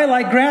him, but I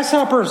like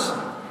grasshoppers.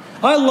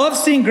 I love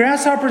seeing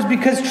grasshoppers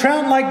because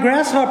trout like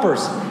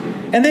grasshoppers.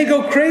 And they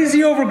go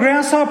crazy over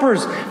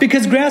grasshoppers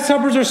because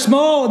grasshoppers are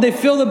small and they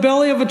fill the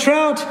belly of a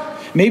trout.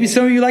 Maybe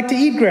some of you like to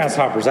eat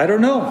grasshoppers. I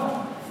don't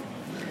know.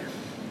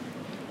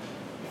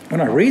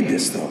 When I read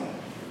this, though,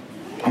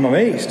 I'm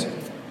amazed.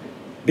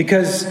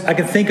 Because I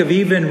can think of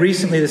even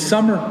recently this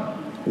summer,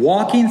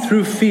 walking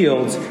through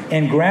fields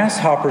and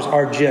grasshoppers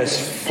are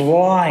just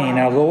flying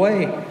out of the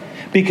way.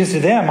 Because to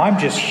them, I'm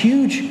just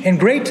huge and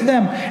great to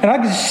them. And I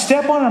can just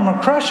step on them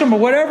or crush them or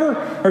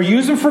whatever, or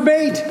use them for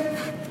bait.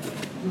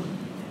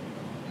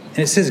 And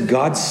it says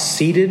God's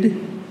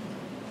seated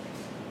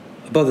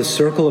above the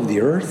circle of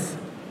the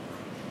earth.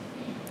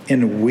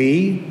 And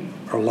we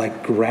are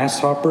like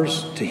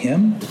grasshoppers to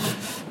him.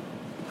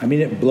 I mean,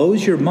 it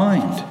blows your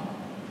mind.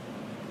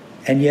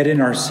 And yet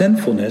in our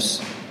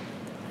sinfulness,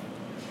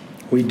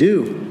 we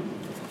do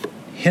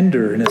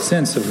hinder, in a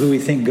sense, of who we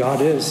think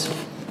God is.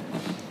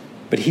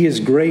 But he is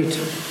great.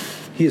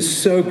 He is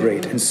so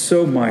great and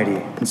so mighty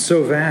and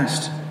so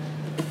vast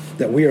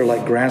that we are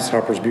like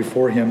grasshoppers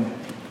before him.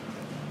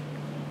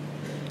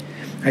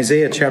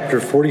 Isaiah chapter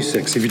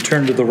 46, if you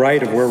turn to the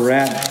right of where we're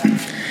at.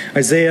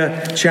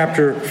 Isaiah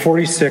chapter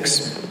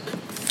 46.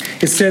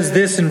 It says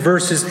this in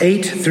verses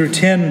 8 through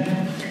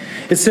 10.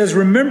 It says,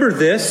 remember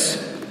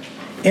this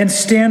and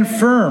stand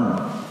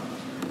firm.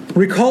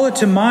 Recall it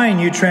to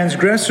mind, you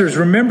transgressors.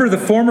 Remember the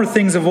former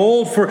things of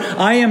old, for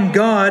I am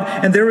God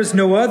and there is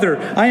no other.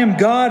 I am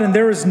God and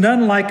there is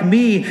none like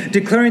me,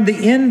 declaring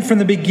the end from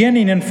the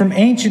beginning and from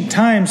ancient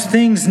times,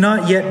 things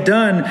not yet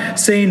done,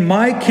 saying,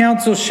 my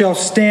counsel shall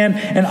stand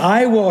and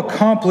I will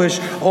accomplish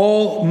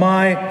all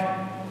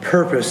my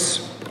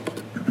purpose.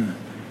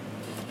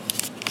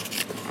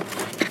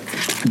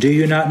 Do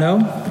you not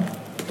know?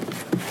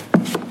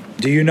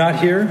 Do you not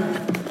hear?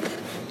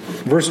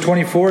 Verse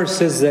 24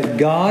 says that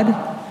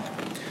God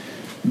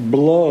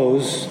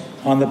blows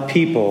on the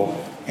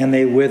people and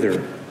they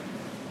wither.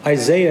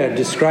 Isaiah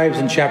describes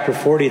in chapter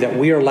 40 that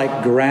we are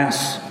like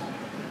grass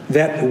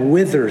that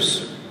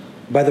withers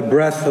by the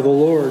breath of the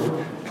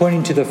Lord,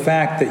 pointing to the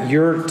fact that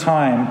your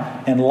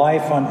time and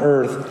life on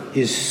earth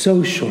is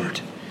so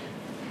short.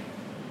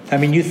 I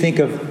mean, you think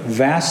of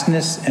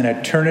vastness and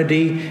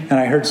eternity, and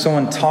I heard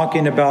someone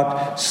talking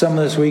about some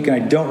of this week, and I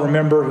don't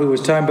remember who was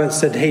talking about it,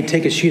 said, hey,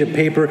 take a sheet of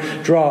paper,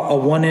 draw a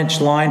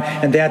 1-inch line,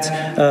 and that's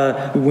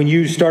when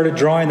you started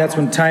drawing, that's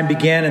when time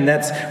began, and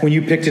that's when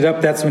you picked it up,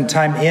 that's when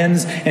time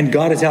ends, and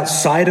God is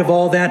outside of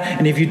all that,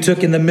 and if you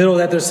took in the middle of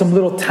that, there's some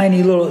little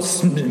tiny little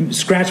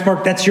scratch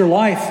mark, that's your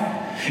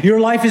life. Your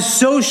life is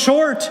so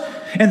short.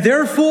 And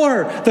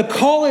therefore, the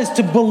call is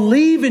to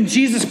believe in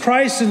Jesus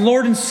Christ as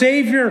Lord and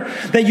Savior,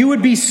 that you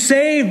would be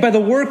saved by the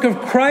work of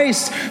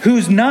Christ,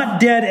 who's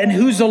not dead and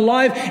who's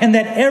alive, and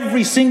that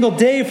every single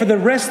day, for the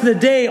rest of the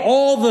day,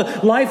 all the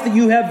life that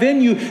you have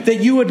in you, that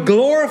you would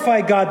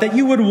glorify God, that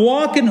you would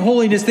walk in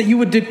holiness, that you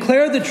would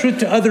declare the truth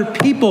to other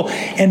people,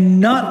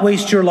 and not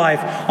waste your life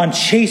on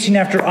chasing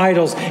after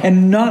idols,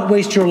 and not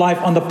waste your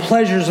life on the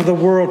pleasures of the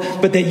world,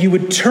 but that you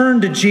would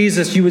turn to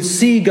Jesus, you would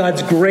see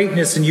God's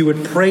greatness, and you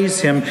would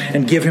praise him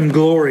and give him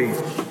glory.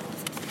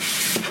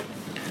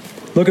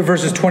 Look at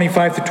verses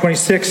 25 to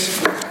 26.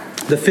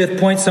 The fifth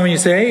point, some of you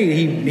say,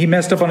 hey, he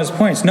messed up on his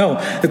points. No,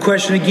 the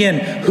question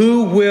again,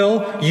 who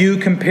will you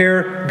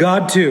compare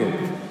God to?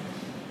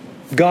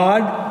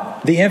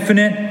 God, the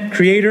infinite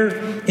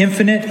creator,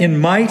 infinite in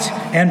might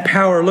and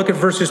power. Look at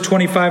verses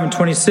 25 and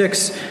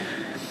 26.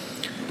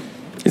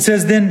 It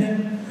says,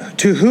 then,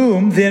 to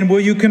whom then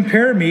will you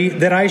compare me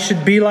that I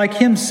should be like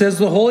him, says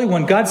the Holy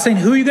One. God's saying,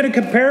 who are you going to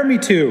compare me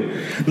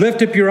to?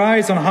 Lift up your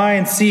eyes on high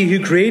and see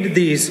who created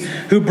these,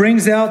 who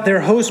brings out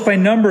their host by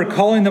number,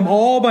 calling them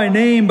all by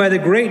name, by the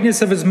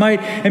greatness of his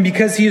might, and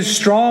because he is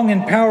strong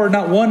in power,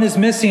 not one is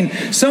missing.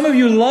 Some of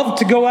you love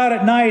to go out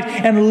at night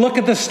and look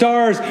at the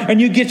stars,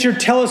 and you get your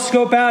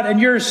telescope out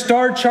and your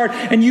star chart,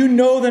 and you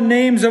know the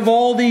names of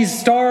all these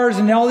stars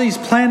and all these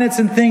planets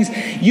and things.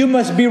 You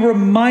must be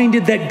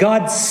reminded that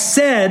God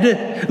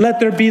said, let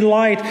there be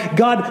light.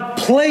 God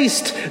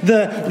placed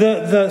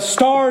the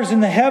stars in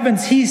the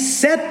heavens. He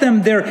set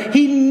them there.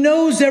 He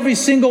knows every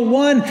single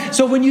one.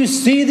 So when you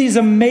see these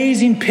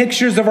amazing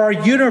pictures of our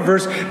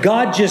universe,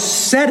 God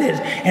just said it,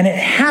 and it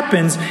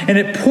happens, and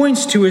it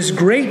points to his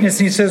greatness.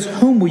 And he says,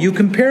 whom will you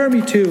compare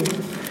me to?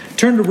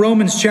 Turn to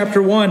Romans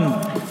chapter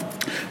 1.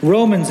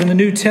 Romans in the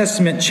New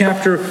Testament,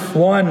 chapter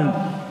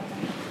 1.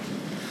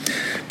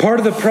 Part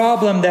of the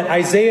problem that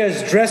Isaiah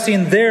is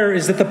addressing there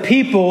is that the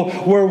people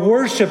were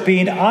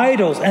worshiping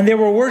idols, and they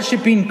were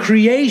worshiping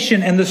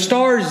creation and the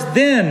stars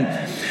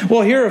then.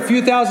 Well, here a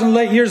few thousand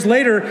years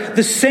later,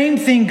 the same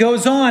thing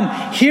goes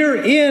on here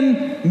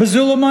in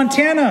Missoula,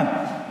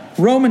 Montana.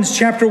 Romans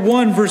chapter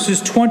 1,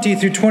 verses 20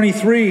 through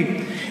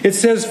 23. It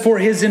says, "For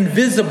his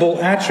invisible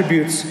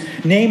attributes,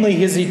 namely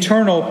his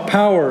eternal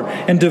power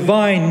and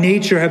divine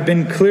nature, have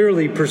been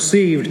clearly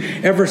perceived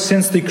ever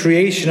since the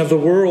creation of the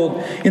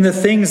world in the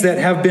things that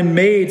have been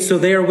made, so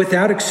they are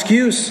without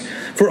excuse.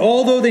 For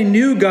although they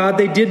knew God,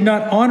 they did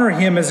not honor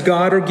him as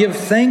God or give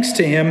thanks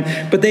to him,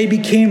 but they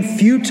became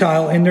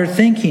futile in their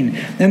thinking,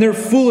 and their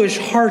foolish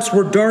hearts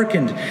were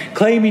darkened.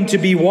 Claiming to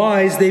be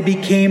wise, they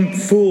became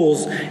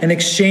fools and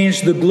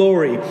exchanged the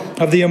glory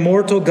of the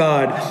immortal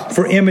God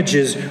for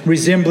images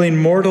resembling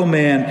mortal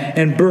man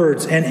and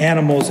birds and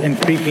animals and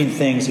creeping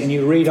things." And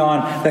you read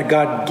on that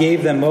God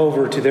gave them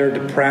over to their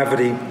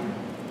depravity.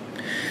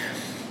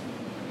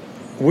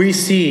 We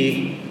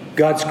see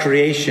God's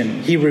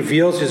creation. He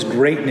reveals his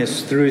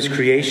greatness through his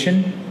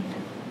creation.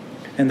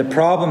 And the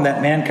problem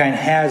that mankind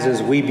has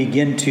is we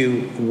begin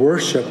to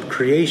worship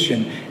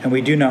creation and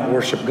we do not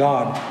worship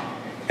God.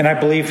 And I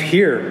believe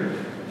here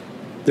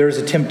there is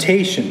a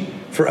temptation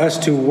for us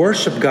to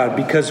worship God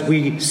because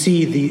we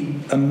see the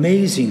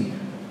amazing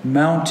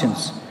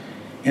mountains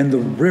and the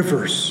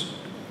rivers,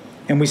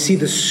 and we see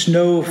the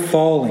snow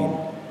falling,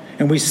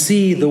 and we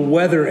see the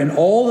weather and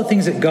all the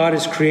things that God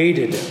has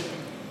created.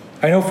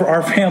 I know for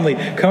our family,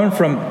 coming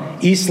from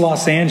East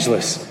Los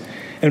Angeles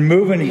and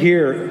moving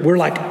here, we're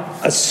like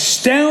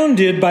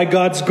astounded by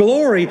God's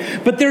glory.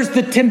 But there's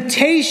the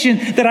temptation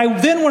that I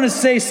then want to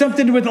say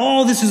something with,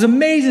 "Oh, this is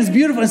amazing, it's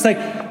beautiful." It's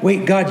like,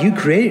 wait, God, you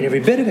created every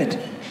bit of it.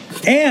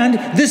 And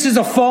this is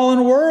a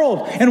fallen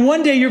world. And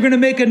one day you're going to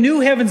make a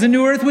new heavens and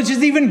new earth, which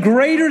is even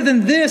greater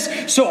than this.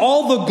 So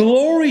all the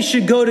glory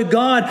should go to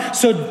God.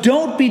 So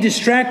don't be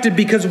distracted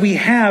because we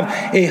have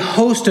a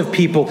host of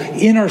people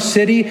in our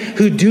city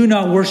who do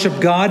not worship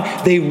God.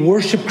 They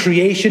worship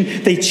creation.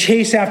 They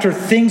chase after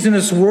things in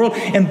this world.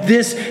 And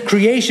this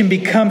creation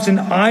becomes an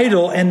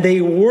idol. And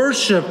they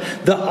worship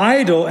the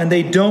idol and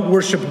they don't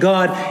worship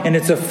God. And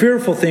it's a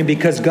fearful thing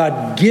because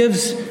God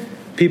gives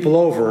people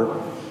over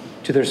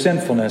to their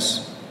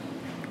sinfulness,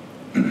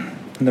 and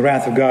the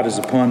wrath of God is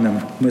upon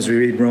them, as we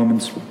read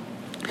Romans.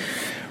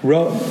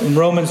 In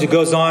Romans, it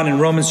goes on in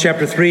Romans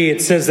chapter 3,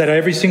 it says that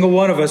every single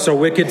one of us are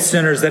wicked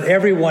sinners, that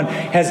everyone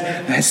has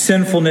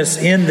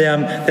sinfulness in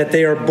them, that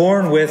they are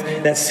born with,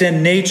 that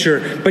sin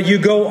nature. But you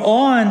go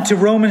on to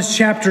Romans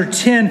chapter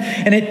 10,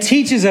 and it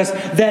teaches us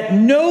that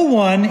no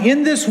one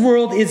in this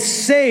world is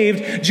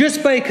saved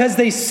just because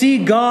they see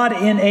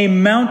God in a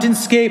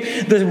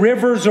mountainscape, the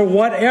rivers, or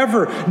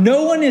whatever.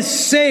 No one is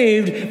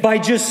saved by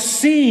just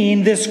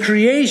seeing this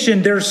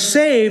creation. They're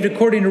saved,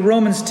 according to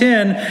Romans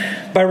 10,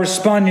 by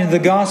responding to the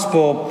gospel.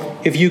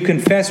 If you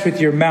confess with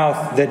your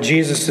mouth that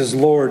Jesus is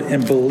Lord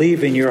and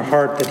believe in your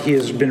heart that he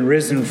has been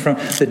risen from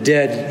the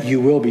dead, you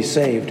will be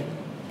saved.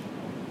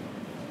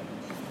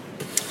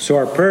 So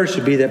our prayer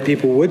should be that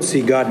people would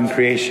see God in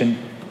creation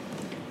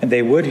and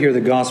they would hear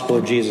the gospel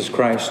of Jesus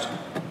Christ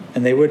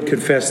and they would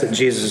confess that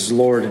Jesus is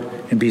Lord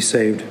and be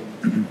saved.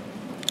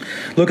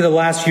 Look at the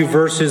last few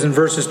verses in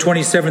verses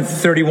 27 to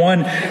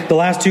 31. The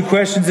last two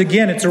questions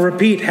again, it's a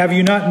repeat. Have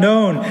you not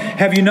known?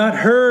 Have you not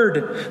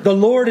heard? The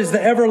Lord is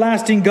the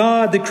everlasting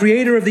God, the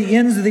creator of the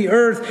ends of the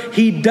earth.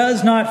 He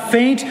does not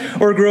faint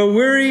or grow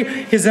weary.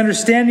 His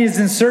understanding is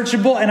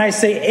unsearchable. And I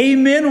say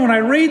amen when I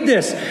read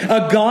this.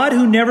 A God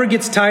who never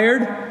gets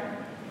tired.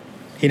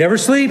 He never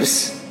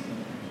sleeps.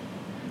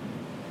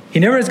 He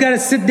never has got to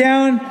sit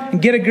down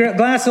and get a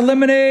glass of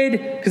lemonade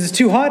because it's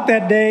too hot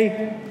that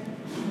day.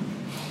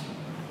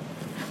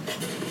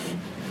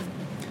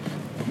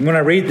 When I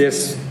read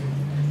this,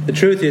 the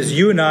truth is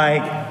you and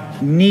I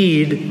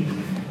need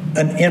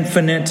an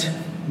infinite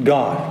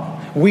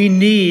God. We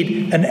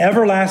need an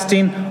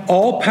everlasting,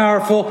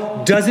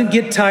 all-powerful, doesn't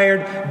get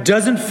tired,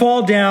 doesn't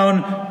fall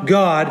down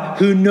God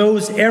who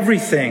knows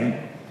everything.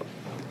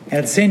 And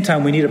at the same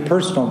time, we need a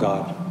personal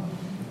God.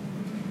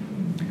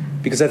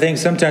 Because I think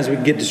sometimes we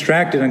can get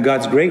distracted on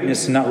God's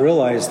greatness and not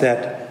realize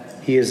that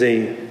he is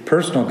a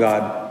personal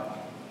God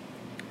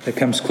that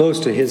comes close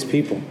to his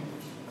people.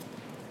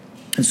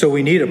 And so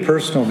we need a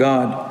personal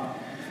God.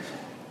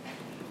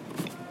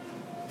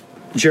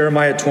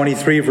 Jeremiah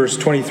 23, verse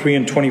 23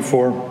 and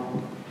 24.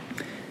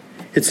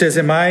 It says,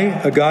 "Am I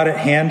a God at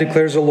hand,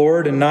 declares the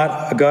Lord, and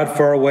not a God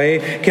far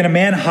away? Can a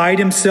man hide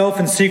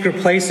himself in secret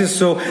places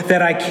so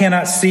that I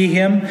cannot see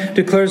him,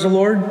 declares the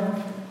Lord?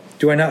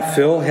 Do I not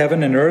fill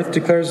heaven and earth,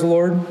 declares the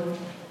Lord?"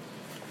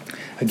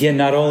 Again,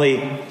 not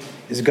only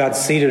is God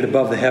seated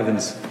above the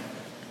heavens,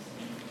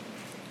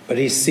 but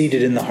he's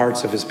seated in the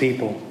hearts of his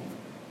people.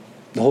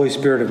 The Holy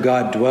Spirit of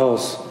God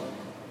dwells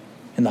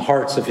in the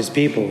hearts of his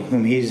people,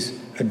 whom he's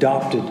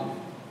adopted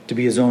to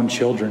be his own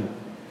children.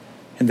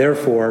 And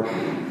therefore,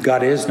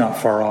 God is not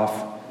far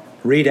off.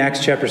 Read Acts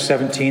chapter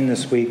 17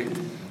 this week,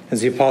 as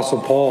the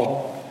Apostle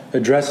Paul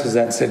addresses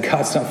that and said,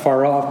 God's not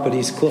far off, but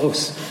he's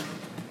close.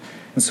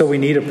 And so we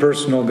need a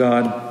personal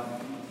God.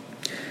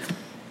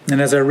 And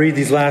as I read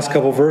these last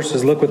couple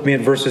verses, look with me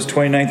at verses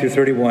 29 through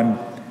 31.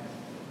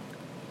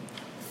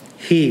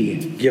 He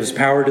gives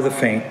power to the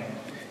faint,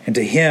 and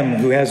to him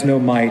who has no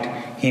might,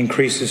 he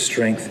increases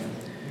strength.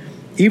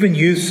 Even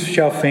youths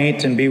shall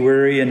faint and be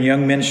weary, and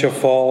young men shall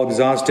fall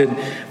exhausted.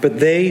 But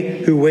they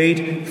who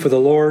wait for the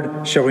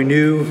Lord shall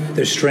renew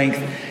their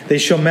strength. They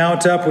shall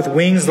mount up with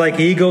wings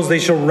like eagles. They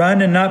shall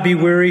run and not be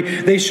weary.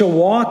 They shall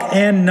walk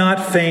and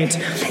not faint.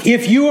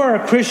 If you are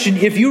a Christian,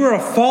 if you are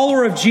a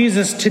follower of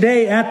Jesus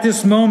today at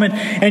this moment,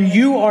 and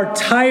you are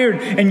tired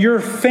and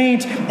you're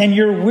faint and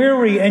you're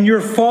weary and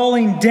you're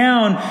falling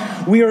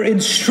down, we are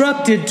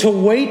instructed to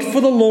wait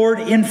for the Lord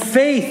in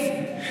faith.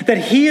 That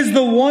He is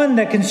the one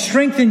that can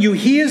strengthen you.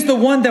 He is the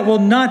one that will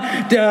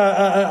not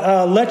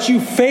let you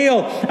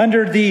fail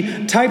under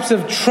the types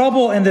of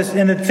trouble and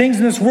the things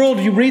in this world.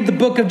 If you read the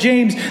book of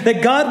James,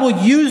 that God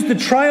will use the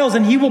trials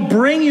and He will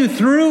bring you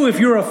through if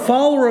you're a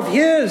follower of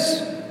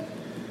His.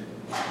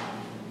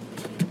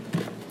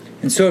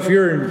 And so if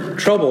you're in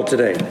trouble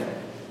today,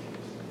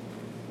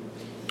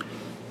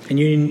 and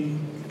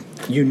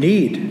you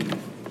need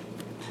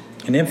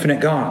an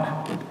infinite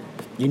God,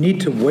 you need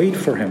to wait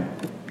for Him.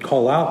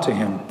 Call out to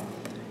Him.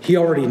 He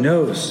already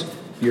knows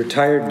your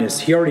tiredness.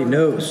 He already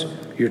knows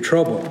your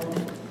trouble.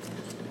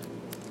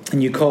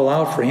 And you call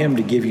out for Him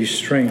to give you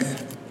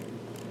strength.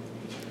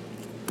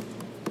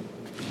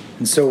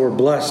 And so we're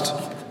blessed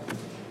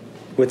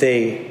with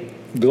a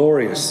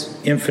glorious,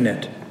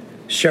 infinite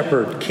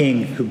shepherd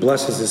king who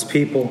blesses His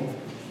people,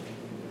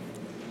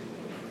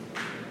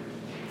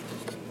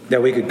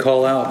 that we could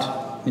call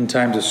out in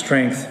times of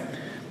strength.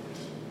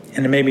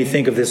 And it made me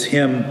think of this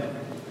hymn.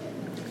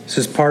 This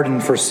is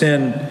pardon for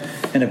sin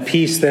and a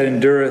peace that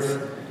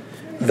endureth.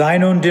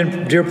 Thine own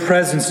dear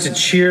presence to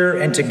cheer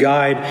and to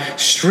guide.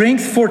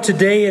 Strength for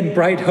today and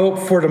bright hope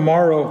for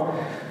tomorrow.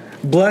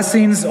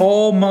 Blessings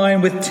all mine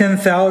with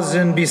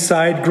 10,000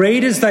 beside.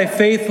 Great is thy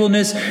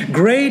faithfulness.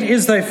 Great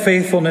is thy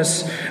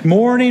faithfulness.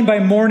 Morning by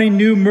morning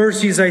new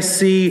mercies I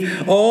see.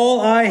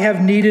 All I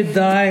have needed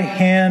thy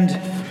hand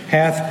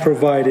hath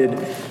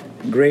provided.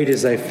 Great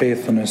is thy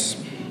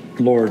faithfulness,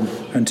 Lord,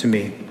 unto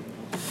me.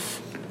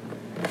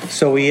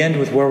 So we end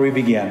with where we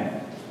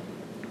began.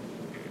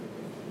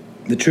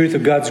 The truth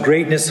of God's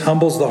greatness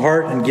humbles the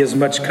heart and gives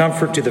much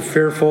comfort to the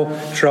fearful,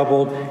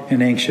 troubled,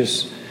 and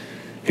anxious.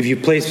 If you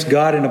place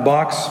God in a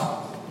box,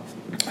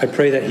 I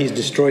pray that He's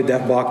destroyed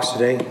that box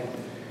today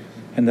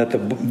and that the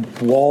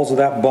walls of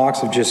that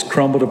box have just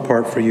crumbled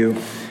apart for you.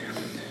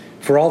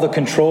 For all the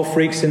control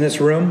freaks in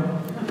this room,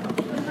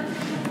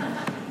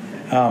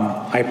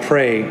 I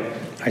pray,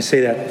 I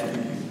say that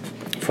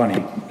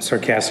funny,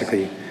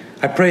 sarcastically,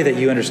 I pray that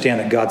you understand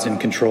that God's in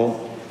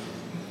control.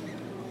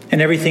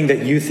 And everything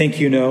that you think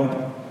you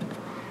know,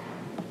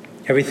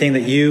 everything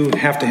that you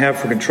have to have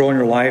for control in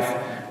your life,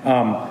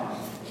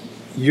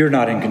 you're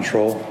not in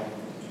control.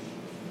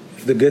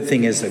 The good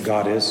thing is that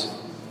God is.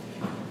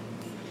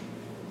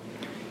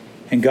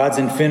 And God's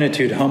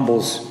infinitude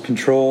humbles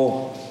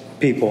control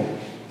people.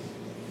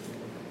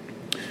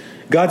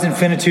 God's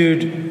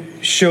infinitude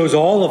shows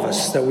all of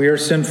us that we are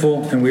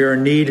sinful and we are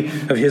in need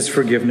of His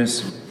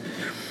forgiveness.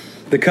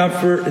 The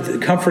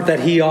comfort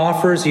that He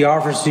offers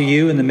to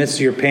you in the midst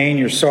of your pain,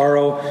 your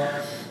sorrow,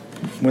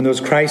 when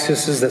those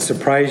crises that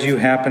surprise you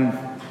happen.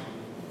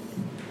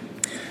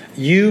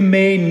 You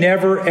may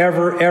never,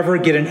 ever, ever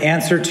get an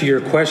answer to your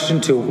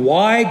question to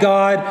why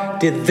God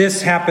did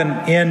this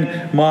happen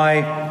in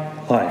my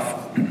life.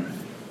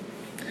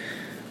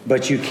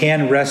 But you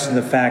can rest in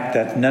the fact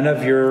that none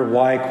of your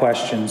why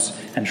questions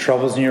and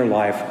troubles in your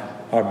life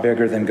are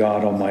bigger than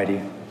God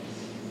Almighty.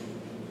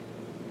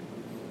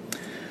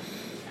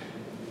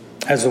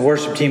 As the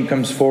worship team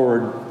comes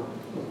forward,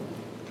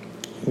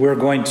 we're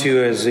going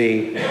to, as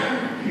a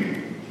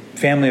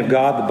family of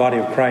God, the body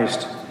of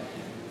Christ,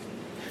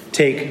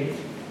 take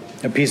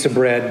a piece of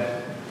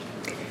bread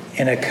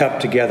and a cup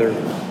together.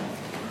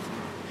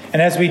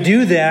 And as we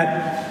do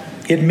that,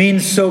 it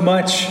means so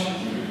much.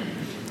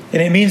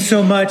 And it means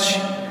so much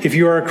if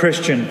you are a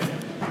Christian.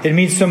 It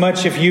means so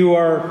much if you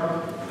are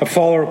a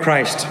follower of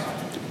Christ.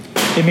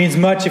 It means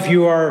much if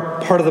you are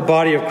part of the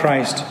body of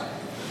Christ.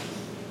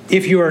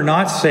 If you are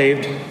not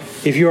saved,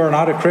 if you are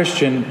not a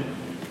Christian,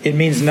 it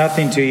means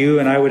nothing to you,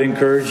 and I would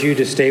encourage you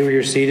to stay where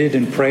you're seated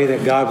and pray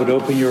that God would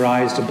open your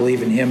eyes to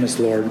believe in Him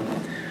as Lord.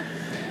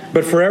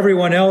 But for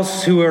everyone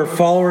else who are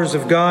followers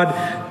of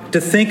God,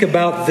 to think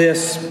about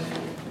this.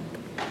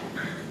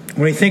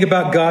 When we think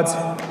about God's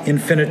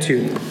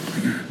infinitude,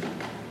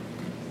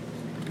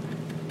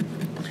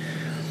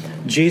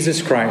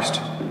 Jesus Christ,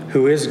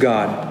 who is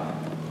God,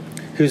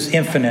 who's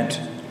infinite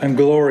and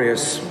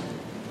glorious,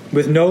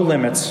 with no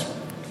limits,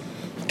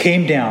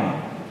 came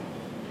down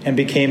and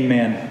became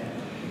man.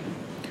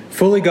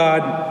 Fully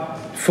God,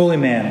 fully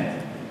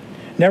man.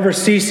 Never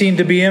ceasing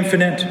to be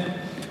infinite,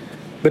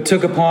 but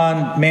took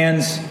upon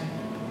man's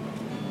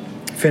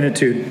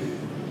finitude.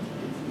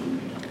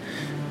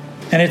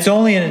 And it's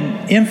only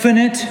an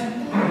infinite,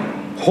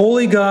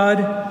 holy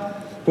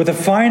God with a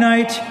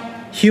finite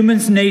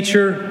human's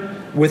nature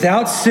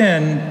without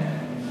sin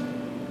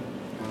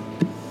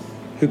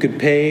who could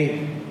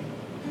pay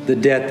the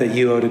debt that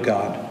you owe to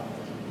God,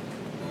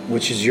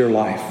 which is your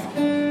life.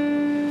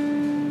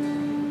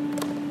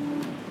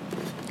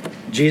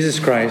 Jesus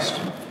Christ,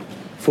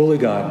 fully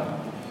God,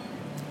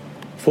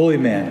 fully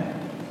man,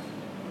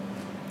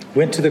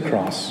 went to the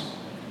cross,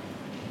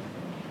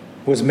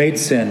 was made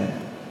sin,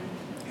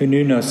 who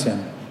knew no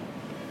sin,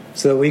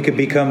 so that we could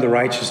become the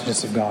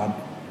righteousness of God.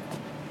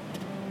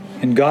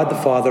 And God the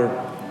Father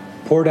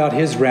poured out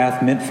his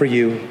wrath meant for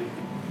you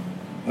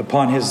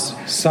upon his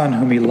Son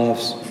whom he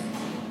loves.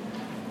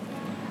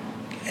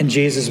 And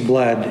Jesus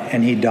bled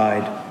and he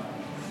died.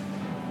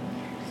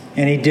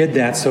 And he did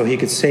that so he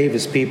could save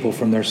his people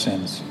from their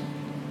sins.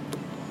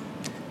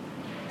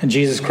 And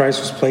Jesus Christ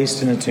was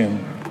placed in a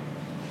tomb.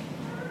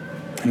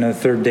 And on the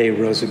third day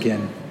rose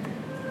again.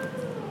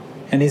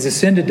 And he's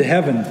ascended to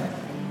heaven.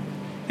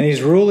 And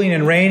he's ruling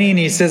and reigning.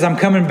 He says, I'm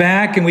coming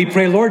back. And we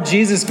pray, Lord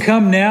Jesus,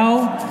 come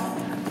now.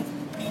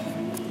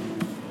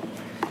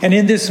 And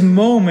in this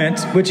moment,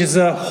 which is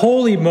a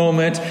holy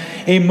moment,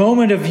 a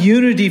moment of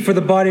unity for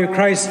the body of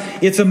Christ,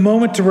 it's a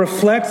moment to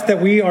reflect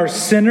that we are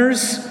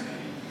sinners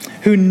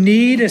who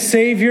need a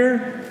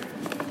Savior.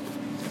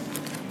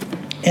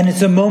 And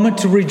it's a moment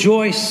to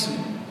rejoice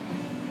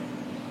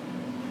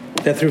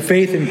that through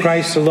faith in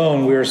Christ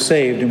alone we are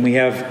saved and we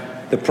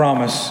have the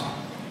promise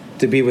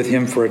to be with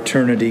him for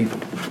eternity.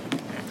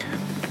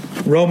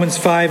 Romans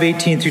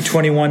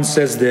 5:18-21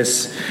 says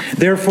this,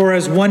 therefore,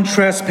 as one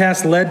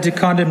trespass led to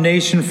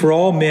condemnation for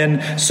all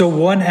men, so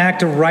one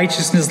act of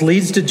righteousness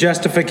leads to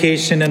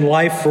justification and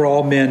life for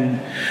all men.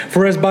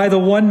 For as by the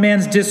one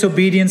man's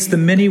disobedience the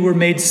many were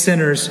made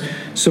sinners,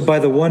 so by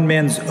the one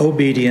man's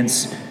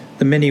obedience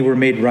the many were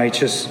made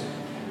righteous.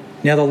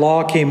 Now the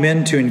law came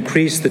in to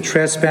increase the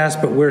trespass,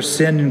 but where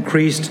sin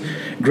increased,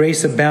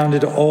 grace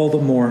abounded all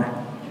the more.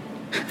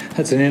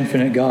 That's an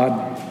infinite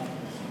God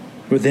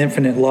with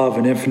infinite love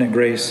and infinite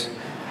grace.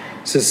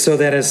 It says, so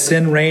that as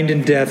sin reigned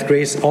in death,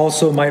 grace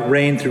also might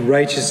reign through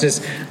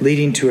righteousness,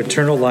 leading to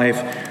eternal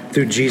life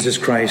through Jesus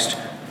Christ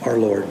our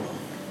Lord.